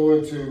want to go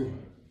into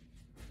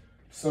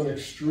some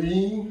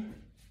extreme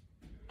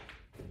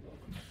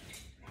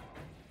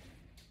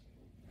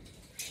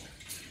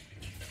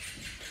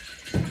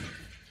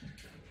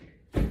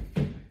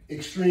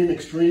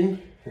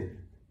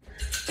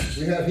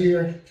we have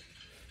here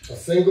a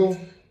single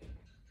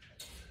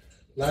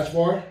latch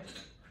bar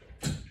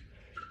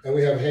and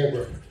we have a hand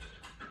grip.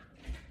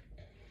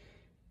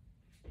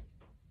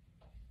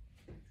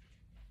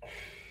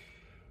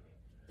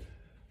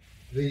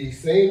 The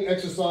same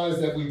exercise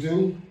that we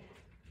do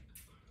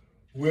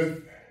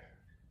with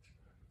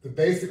the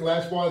basic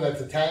latch bar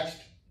that's attached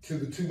to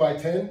the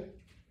 2x10,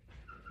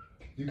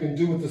 you can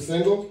do with the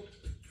single,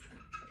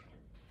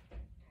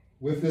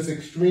 with this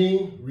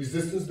extreme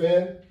resistance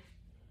band,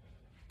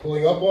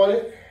 pulling up on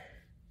it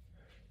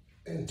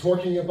and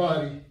torquing your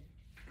body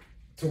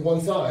to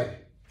one side.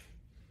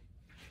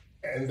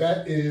 And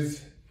that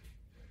is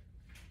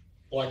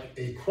like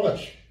a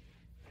crunch.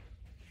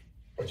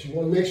 But you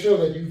want to make sure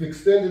that you've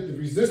extended the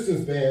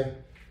resistance band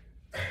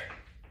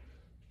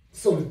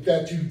so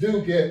that you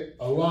do get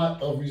a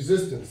lot of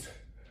resistance.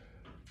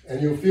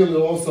 And you'll feel it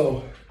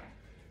also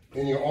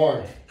in your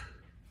arm.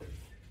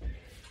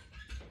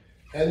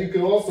 And you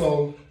can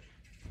also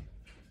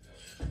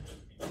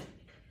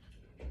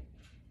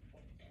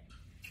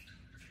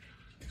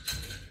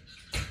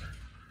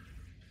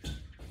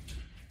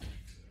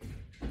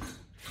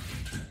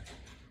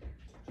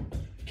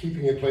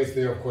keeping it placed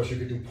there, of course, you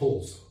could do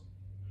pulls.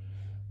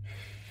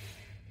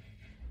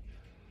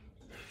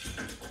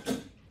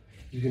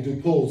 You can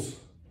do pulls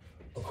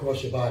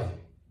across your body.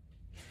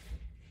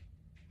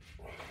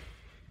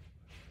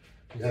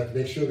 You have to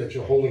make sure that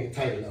you're holding it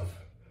tight enough.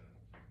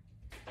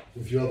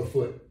 with your other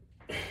foot.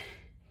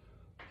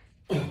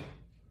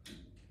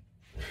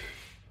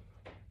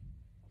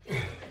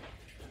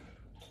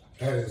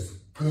 That is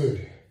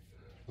good,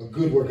 a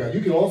good workout.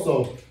 You can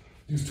also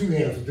use 2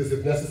 hands with this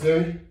if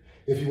necessary,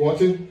 if you want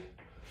to.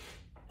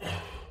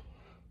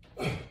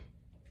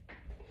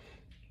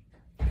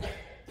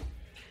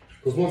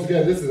 Because once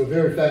again, this is a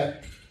very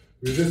fat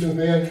resistance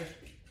band,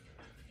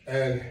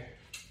 and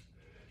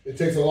it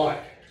takes a lot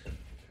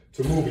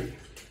to move it.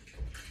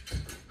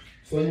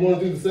 So you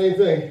want to do the same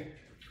thing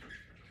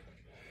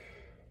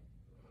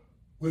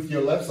with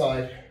your left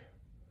side.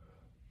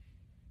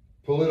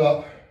 Pull it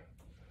up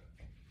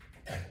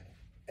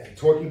and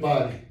torque your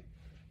body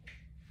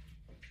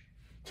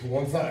to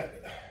one side.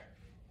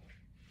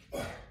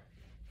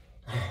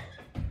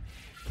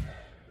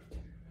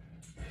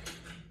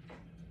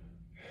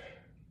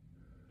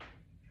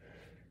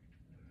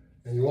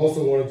 And you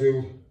also want to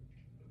do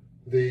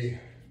the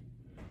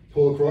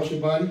pull across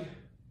your body.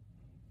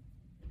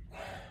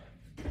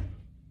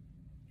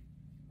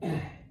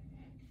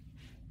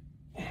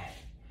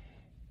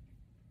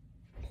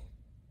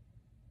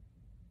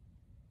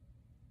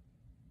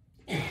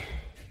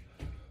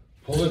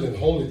 Pull it and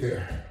hold it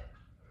there.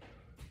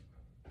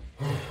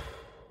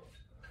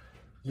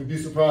 You'll be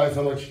surprised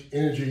how much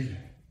energy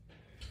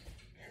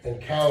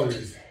and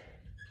calories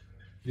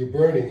you're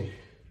burning,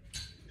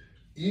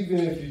 even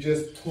if you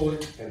just pull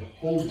it and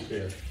hold it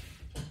there.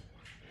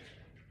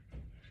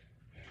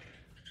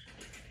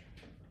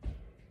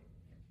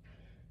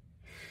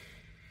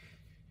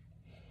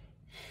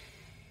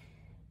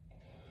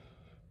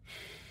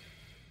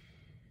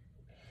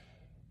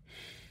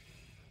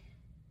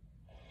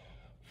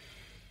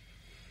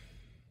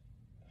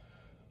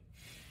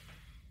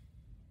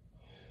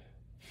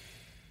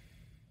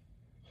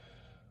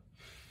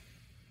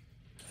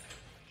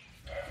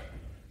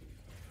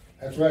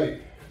 That's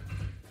right.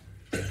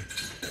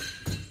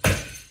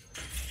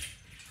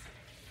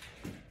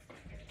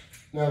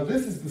 Now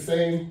this is the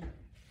same,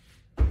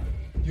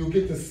 you'll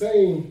get the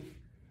same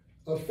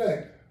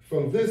effect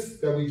from this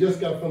that we just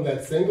got from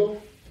that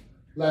single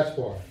latch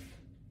bar.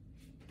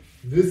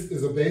 This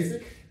is a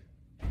basic,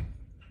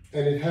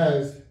 and it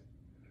has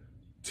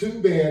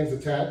 2 bands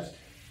attached,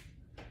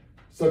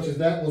 such as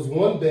that was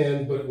 1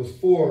 band, but it was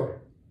 4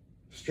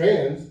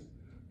 strands.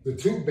 The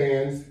 2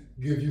 bands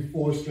give you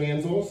 4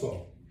 strands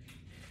also.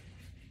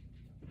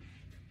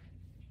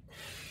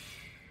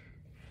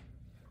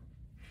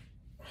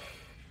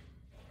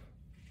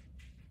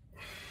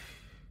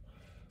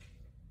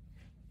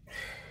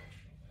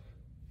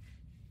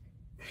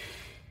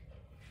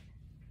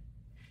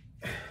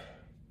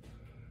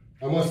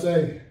 I must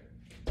say,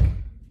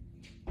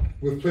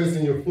 with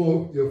placing your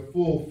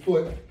full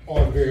foot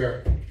on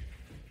there,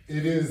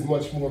 it is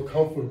much more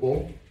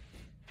comfortable.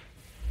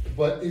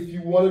 But if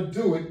you want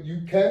to do it,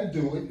 you can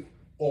do it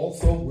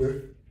also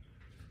with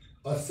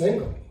a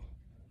single.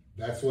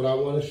 That's what I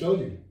want to show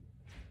you.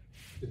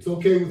 It's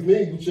okay with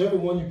me, whichever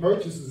one you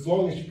purchase, as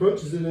long as you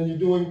purchase it and you're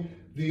doing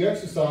the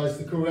exercise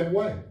the correct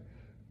way.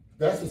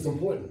 That's what's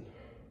important.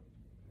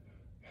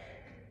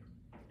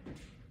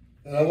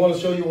 And I want to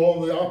show you all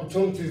the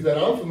opportunities that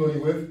I'm familiar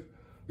with,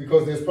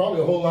 because there's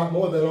probably a whole lot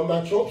more that I'm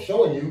not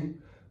showing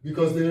you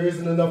because there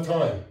isn't enough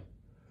time.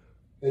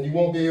 And you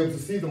won't be able to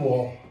see them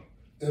all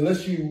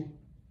unless you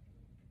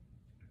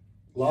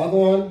log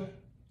on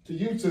to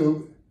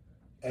YouTube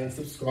and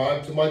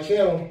subscribe to my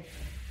channel.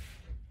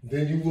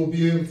 Then you will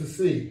be able to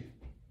see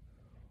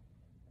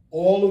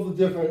all of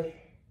the different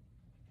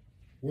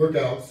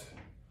workouts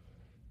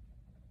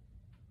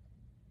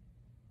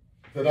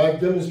that I've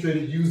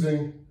demonstrated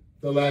using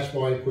the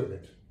Latchbar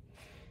equipment.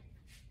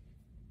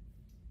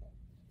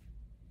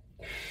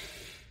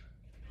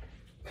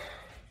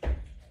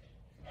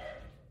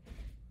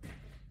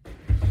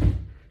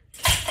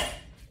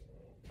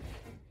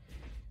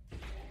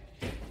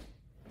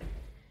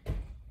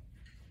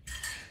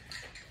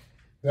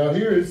 Now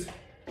here's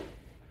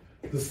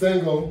the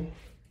single,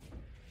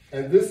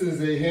 and this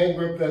is a hand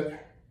grip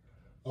that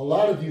a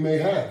lot of you may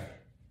have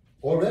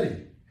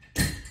already.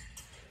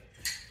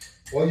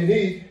 All you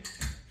need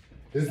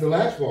is the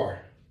latch bar.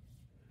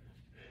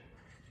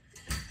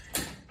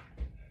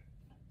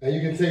 And you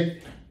can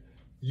take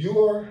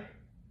your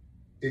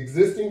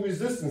existing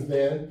resistance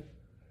band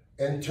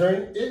and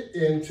turn it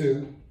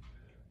into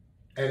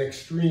an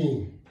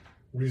extreme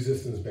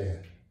resistance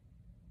band.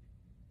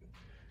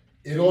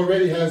 It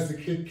already has the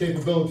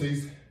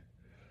capabilities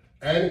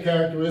and the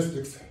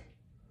characteristics.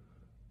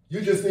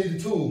 You just need the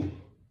tool.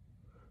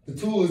 The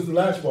tool is the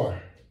latch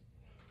bar.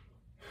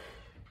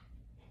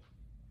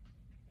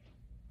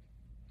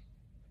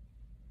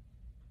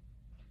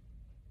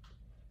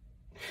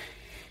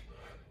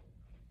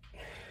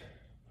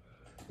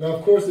 Now,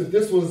 of course, if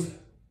this was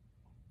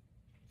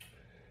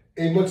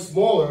a much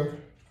smaller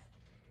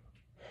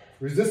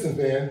resistance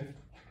band,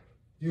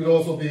 you would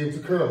also be able to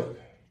curl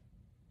it.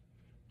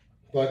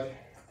 But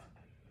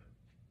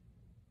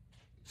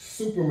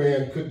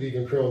Superman couldn't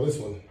even curl this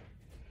one.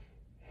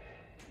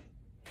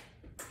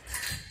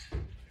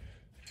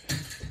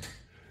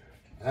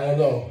 I don't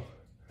know.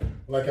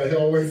 Like I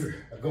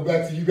go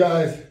back to you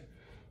guys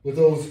with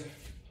those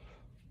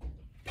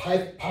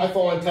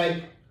Python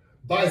type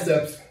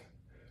biceps,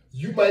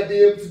 you might be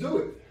able to do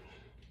it.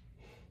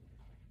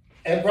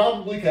 And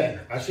probably can.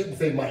 I shouldn't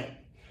say might.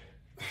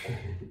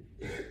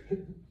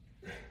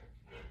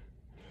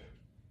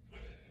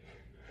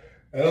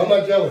 And I'm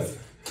not jealous.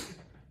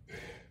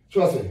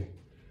 Trust me.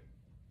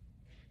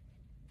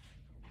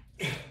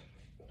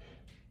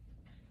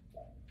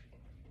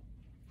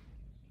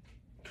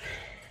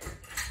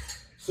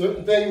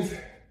 Certain things,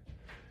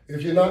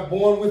 if you're not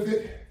born with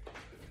it,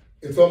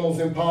 it's almost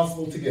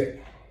impossible to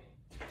get.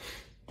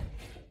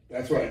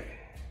 That's right.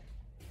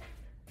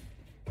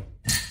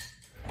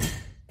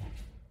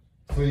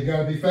 So you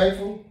gotta be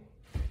thankful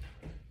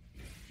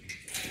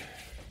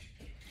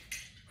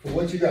for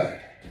what you got.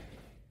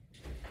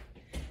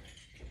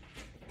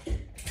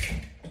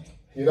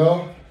 You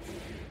know?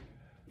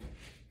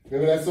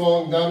 Remember that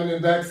song, Diamond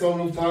in the Back, Sun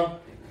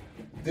Rooftop,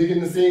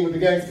 digging the scene with the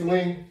gangster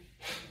lean?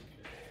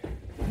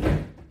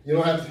 You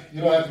don't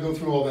have to go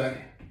through all that.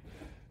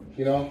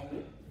 You know?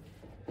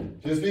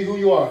 Just be who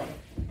you are.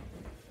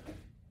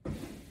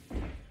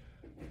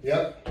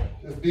 Yep,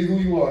 just be who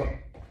you are.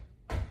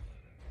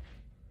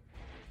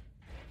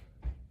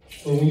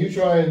 So when you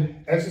try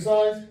and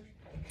exercise,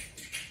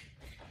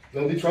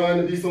 don't be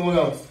trying to be someone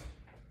else.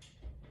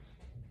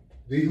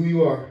 Be who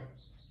you are.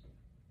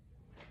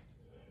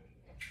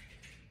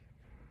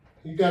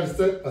 You got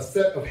a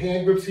set of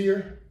hand grips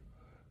here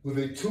with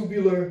a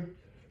tubular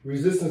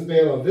resistance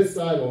band on this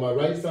side, on my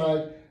right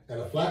side, and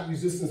a flat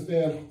resistance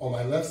band on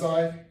my left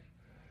side.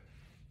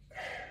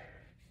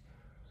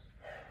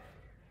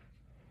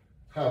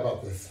 How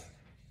about this?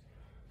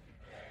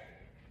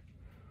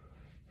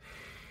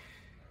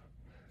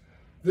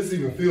 This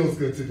even feels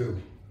good to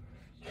do,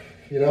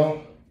 you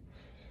know?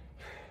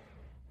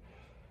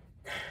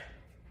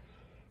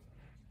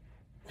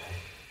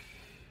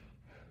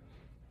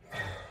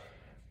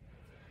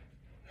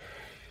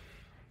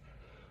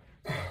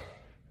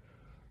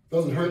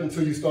 Doesn't hurt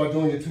until you start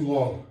doing it too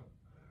long.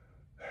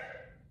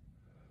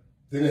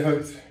 Then it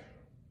hurts.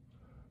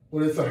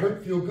 But it's a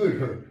hurt, feel good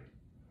hurt.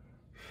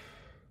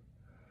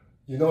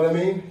 You know what I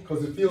mean?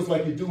 Because it feels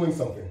like you're doing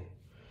something.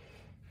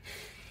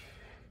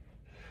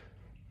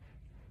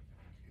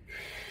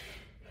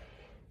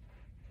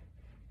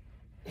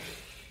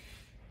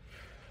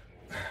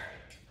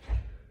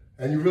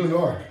 And you really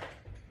are.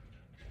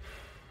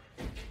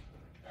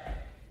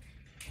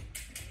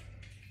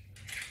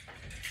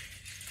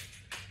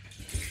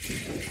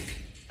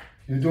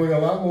 You're doing a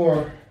lot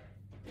more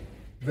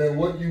than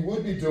what you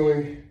would be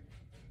doing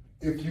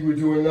if you were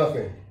doing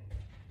nothing.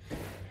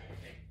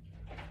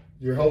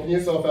 You're helping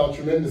yourself out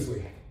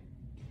tremendously.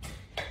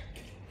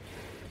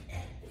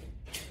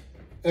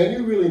 And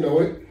you really know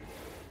it.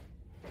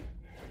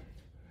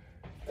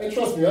 And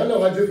trust me, I know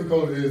how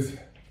difficult it is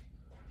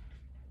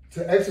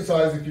to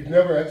exercise if you've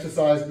never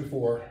exercised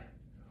before,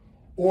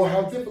 or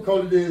how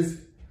difficult it is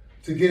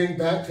to getting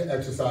back to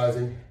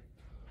exercising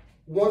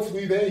once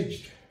we've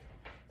aged.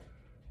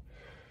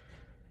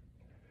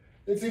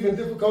 It's even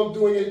difficult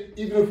doing it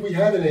even if we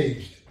haven't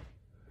aged.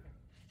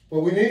 But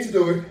we need to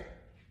do it.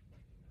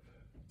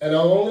 And I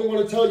only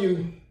want to tell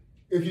you,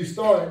 if you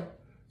start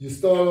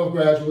off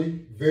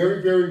gradually,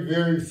 very, very,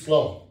 very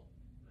slow.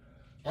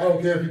 I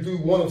don't care if you do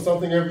one of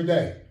something every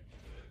day.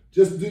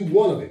 Just do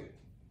one of it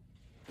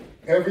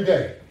every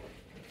day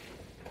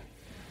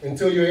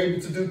until you're able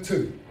to do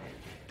two.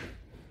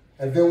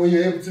 And then when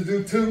you're able to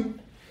do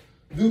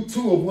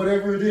two of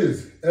whatever it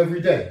is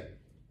every day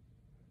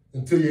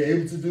until you're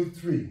able to do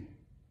three.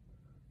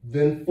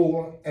 Then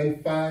 4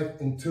 and 5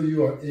 until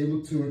you are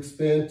able to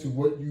expand to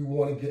what you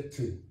want to get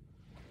to.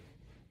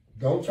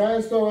 Don't try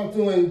and start off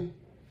doing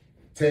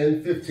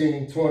 10,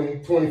 15,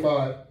 20,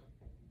 25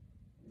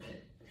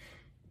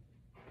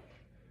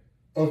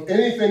 of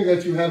anything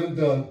that you haven't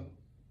done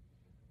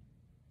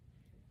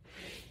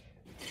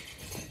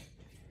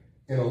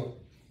in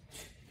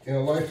a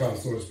lifetime,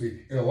 so to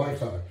speak, in a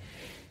lifetime.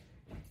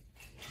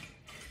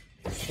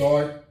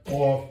 Start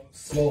off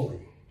slowly.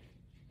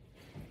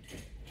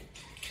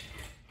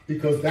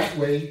 Because that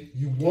way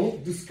you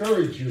won't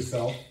discourage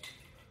yourself,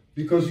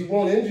 because you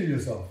won't injure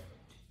yourself.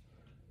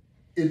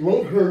 It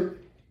won't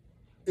hurt,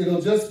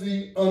 it'll just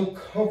be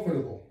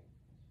uncomfortable.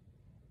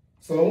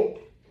 So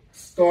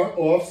start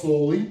off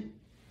slowly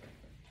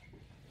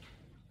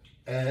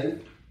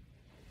and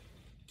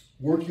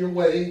work your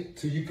way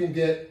till you can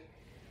get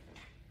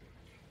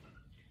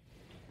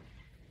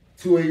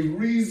to a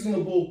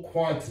reasonable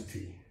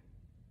quantity,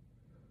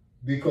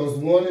 because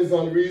one is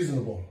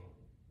unreasonable.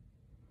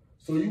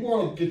 So you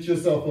want to get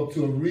yourself up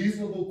to a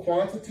reasonable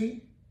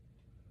quantity,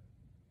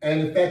 and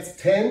if that's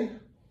 10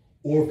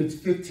 or if it's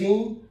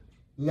 15,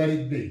 let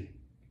it be.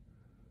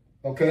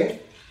 Okay?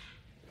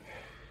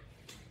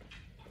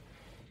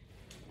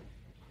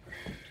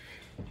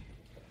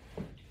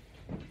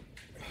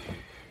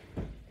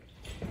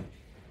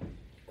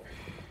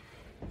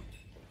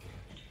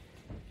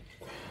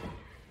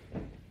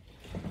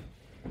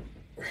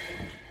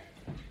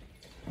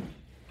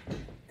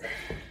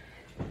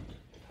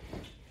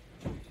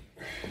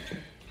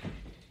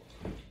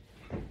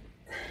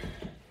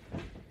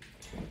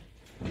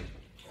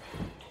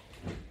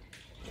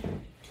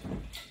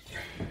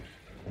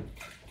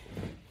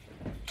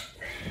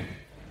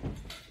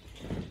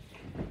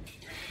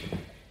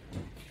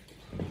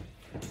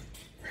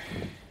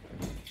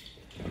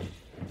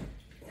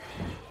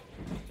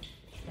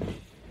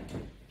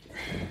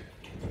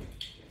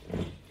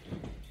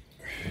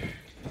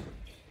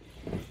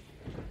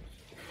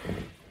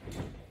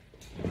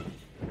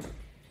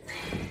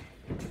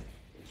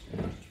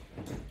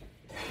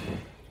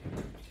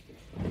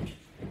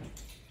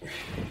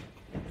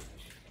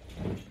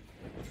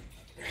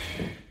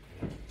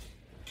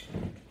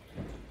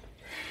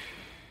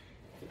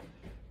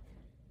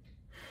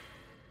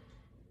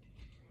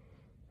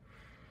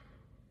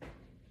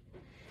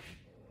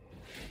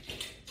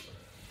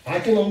 I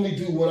can only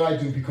do what I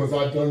do because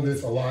I've done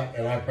this a lot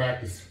and I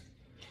practice.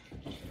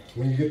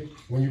 When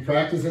you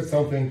practice at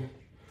something,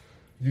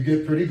 you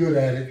get pretty good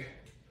at it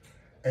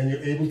and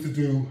you're able to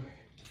do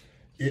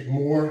it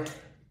more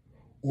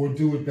or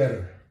do it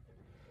better.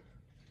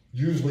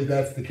 Usually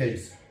that's the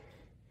case.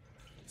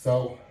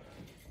 So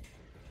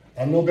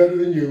I'm no better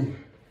than you.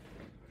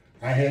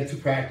 I had to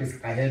practice,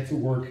 I had to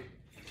work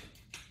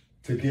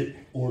to get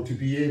or to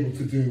be able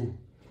to do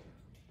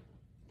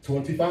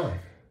 25.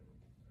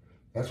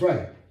 That's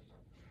right.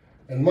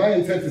 And my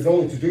intent is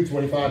only to do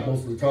 25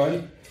 most of the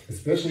time,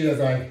 especially as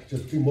I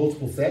just do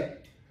multiple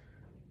sets.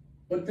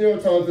 But there are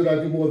times that I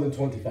do more than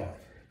 25.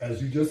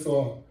 As you just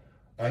saw,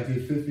 I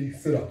did 50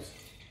 sit-ups.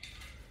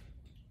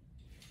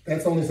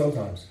 That's only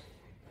sometimes.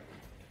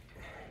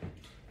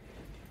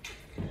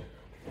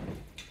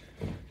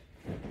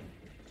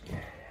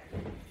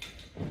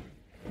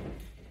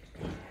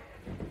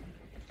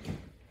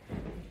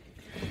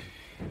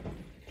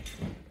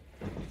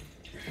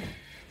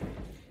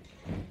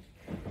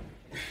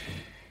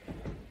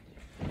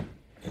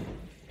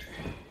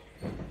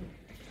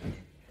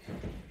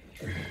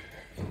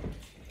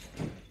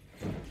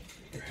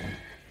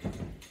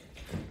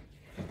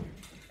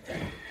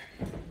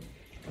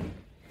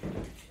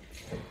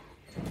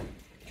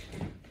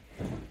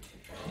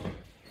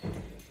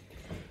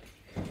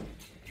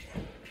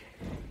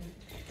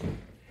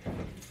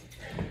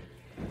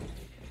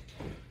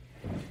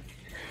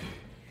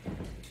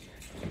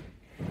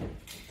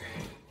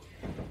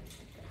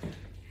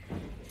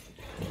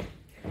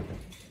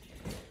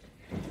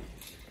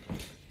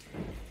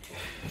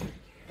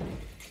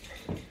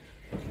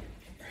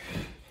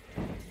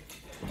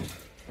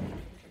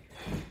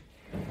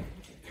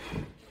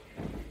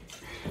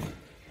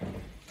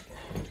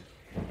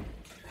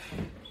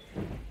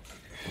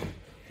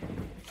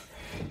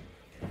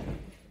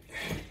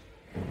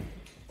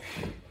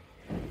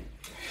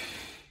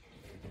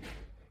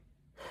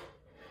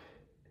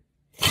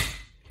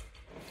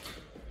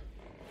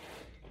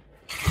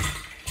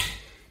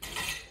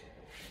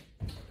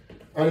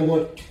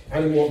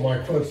 I didn't want my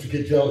crunch to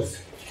get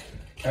jealous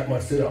at my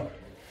sit-up.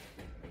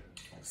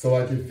 So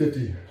I did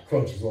 50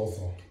 crunches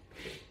also.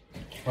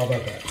 How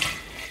about that?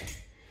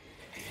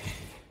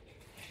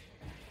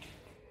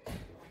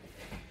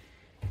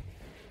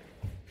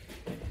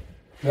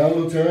 Now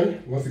we'll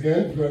turn, once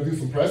again, we're gonna do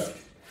some press.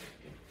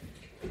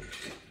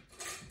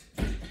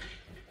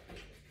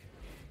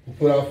 We'll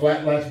put our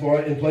flat latch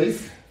bar in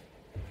place.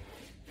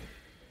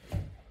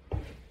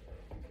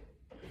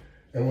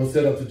 And we'll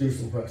set up to do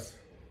some press.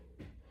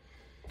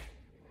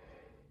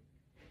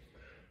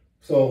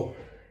 So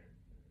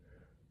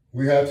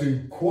we have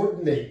to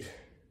coordinate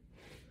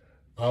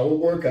our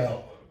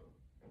workout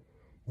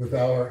with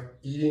our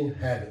eating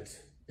habits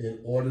in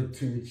order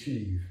to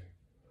achieve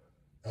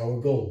our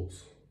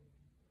goals.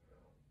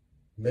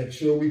 Make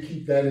sure we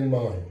keep that in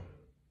mind.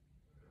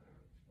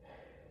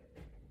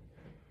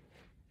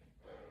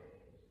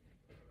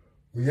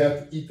 We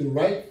have to eat the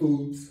right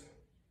foods.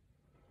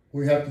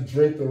 We have to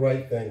drink the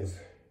right things.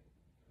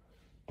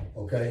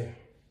 Okay?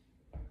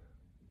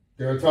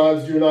 There are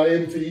times you're not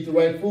able to eat the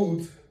right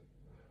foods.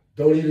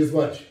 Don't eat as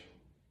much.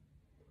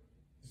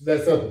 It's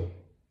that simple.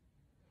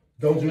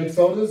 Don't drink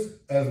sodas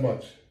as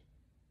much.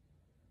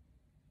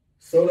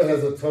 Soda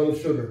has a ton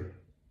of sugar.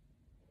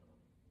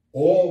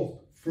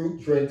 All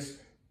fruit drinks,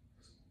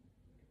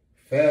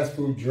 fast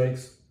food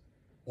drinks,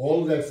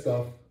 all of that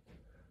stuff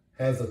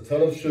has a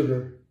ton of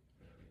sugar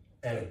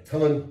and a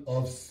ton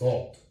of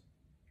salt.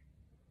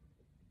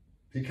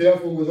 Be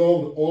careful with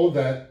all of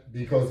that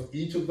because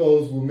each of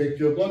those will make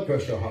your blood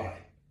pressure high.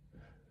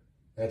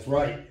 That's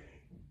right.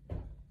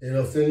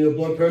 It'll send your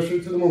blood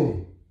pressure to the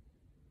moon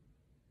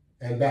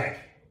and back.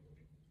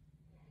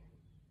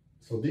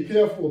 So be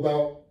careful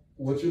about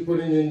what you're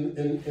putting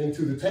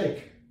into the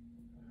tank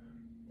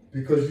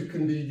because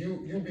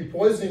you'll be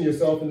poisoning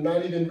yourself and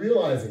not even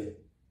realizing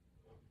it.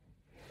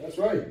 That's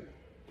right.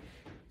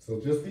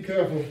 So just be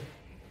careful.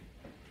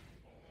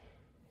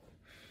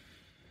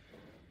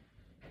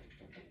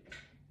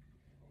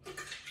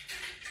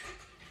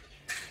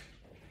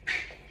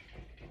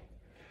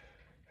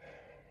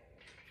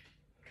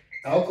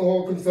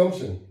 Alcohol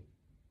consumption.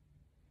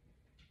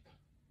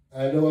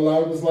 I know a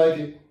lot of us like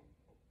it.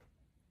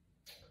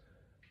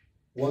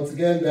 Once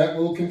again, that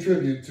will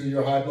contribute to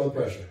your high blood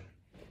pressure.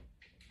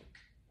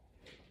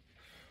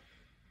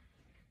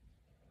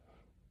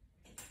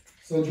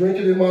 So drink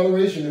it in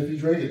moderation if you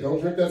drink it. Don't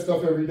drink that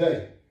stuff every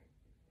day.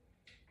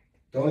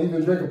 Don't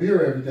even drink a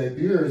beer every day.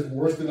 Beer is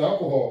worse than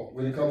alcohol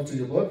when it comes to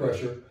your blood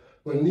pressure,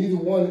 but neither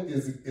one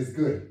is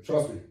good.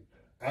 Trust me.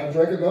 I've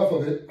drank enough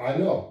of it. I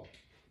know.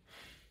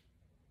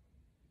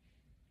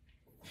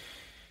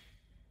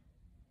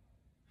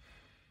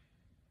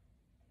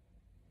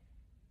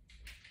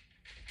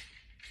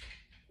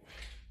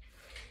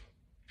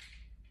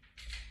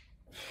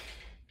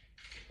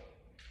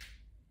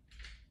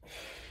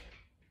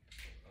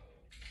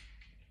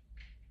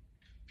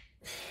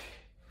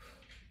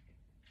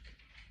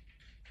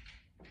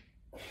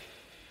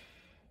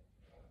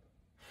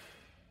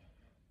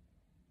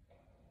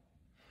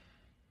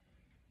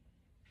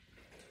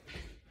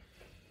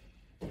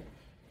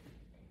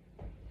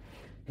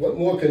 What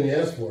more can you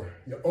ask for?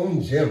 Your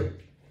own gym.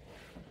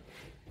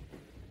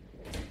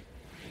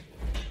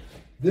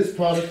 This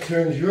product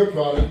turns your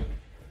product,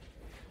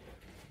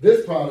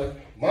 this product,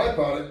 my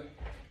product,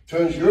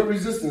 turns your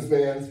resistance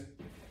bands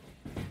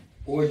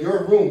or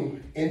your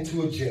room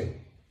into a gym,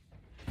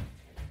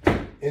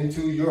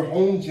 into your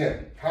home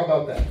gym. How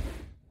about that?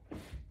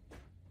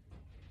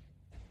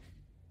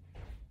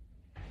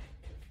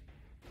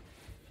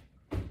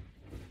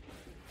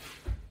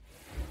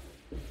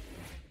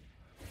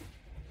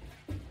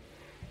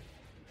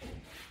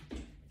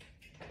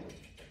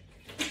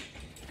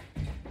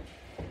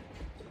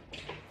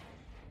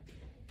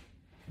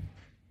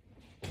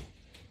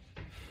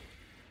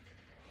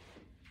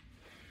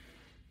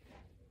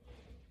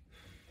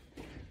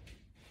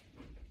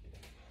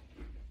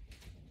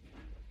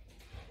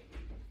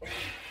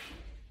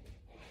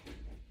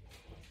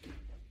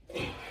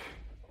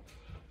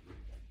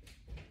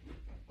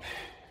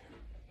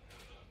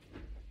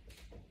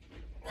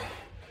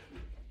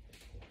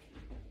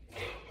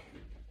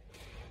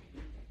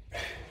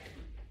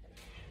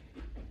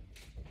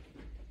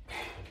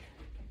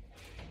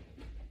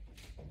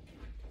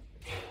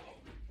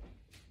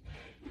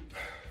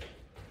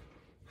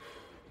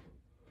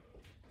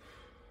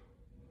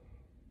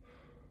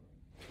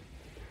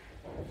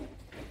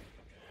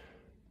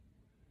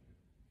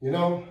 You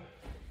know,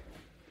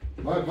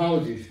 my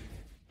apologies.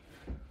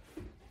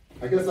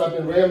 I guess I've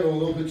been rambling a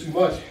little bit too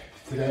much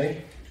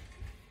today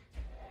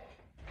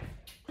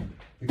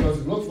because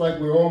it looks like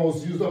we're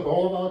almost used up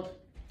all of our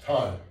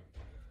time.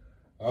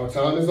 Our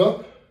time is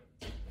up,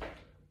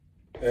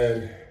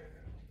 and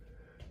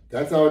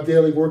that's our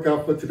daily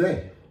workout for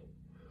today.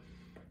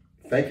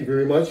 Thank you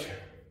very much,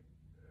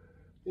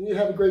 and you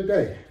have a great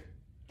day.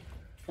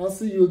 I'll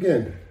see you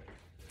again,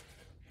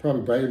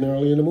 probably bright and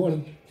early in the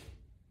morning.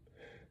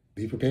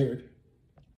 Be prepared.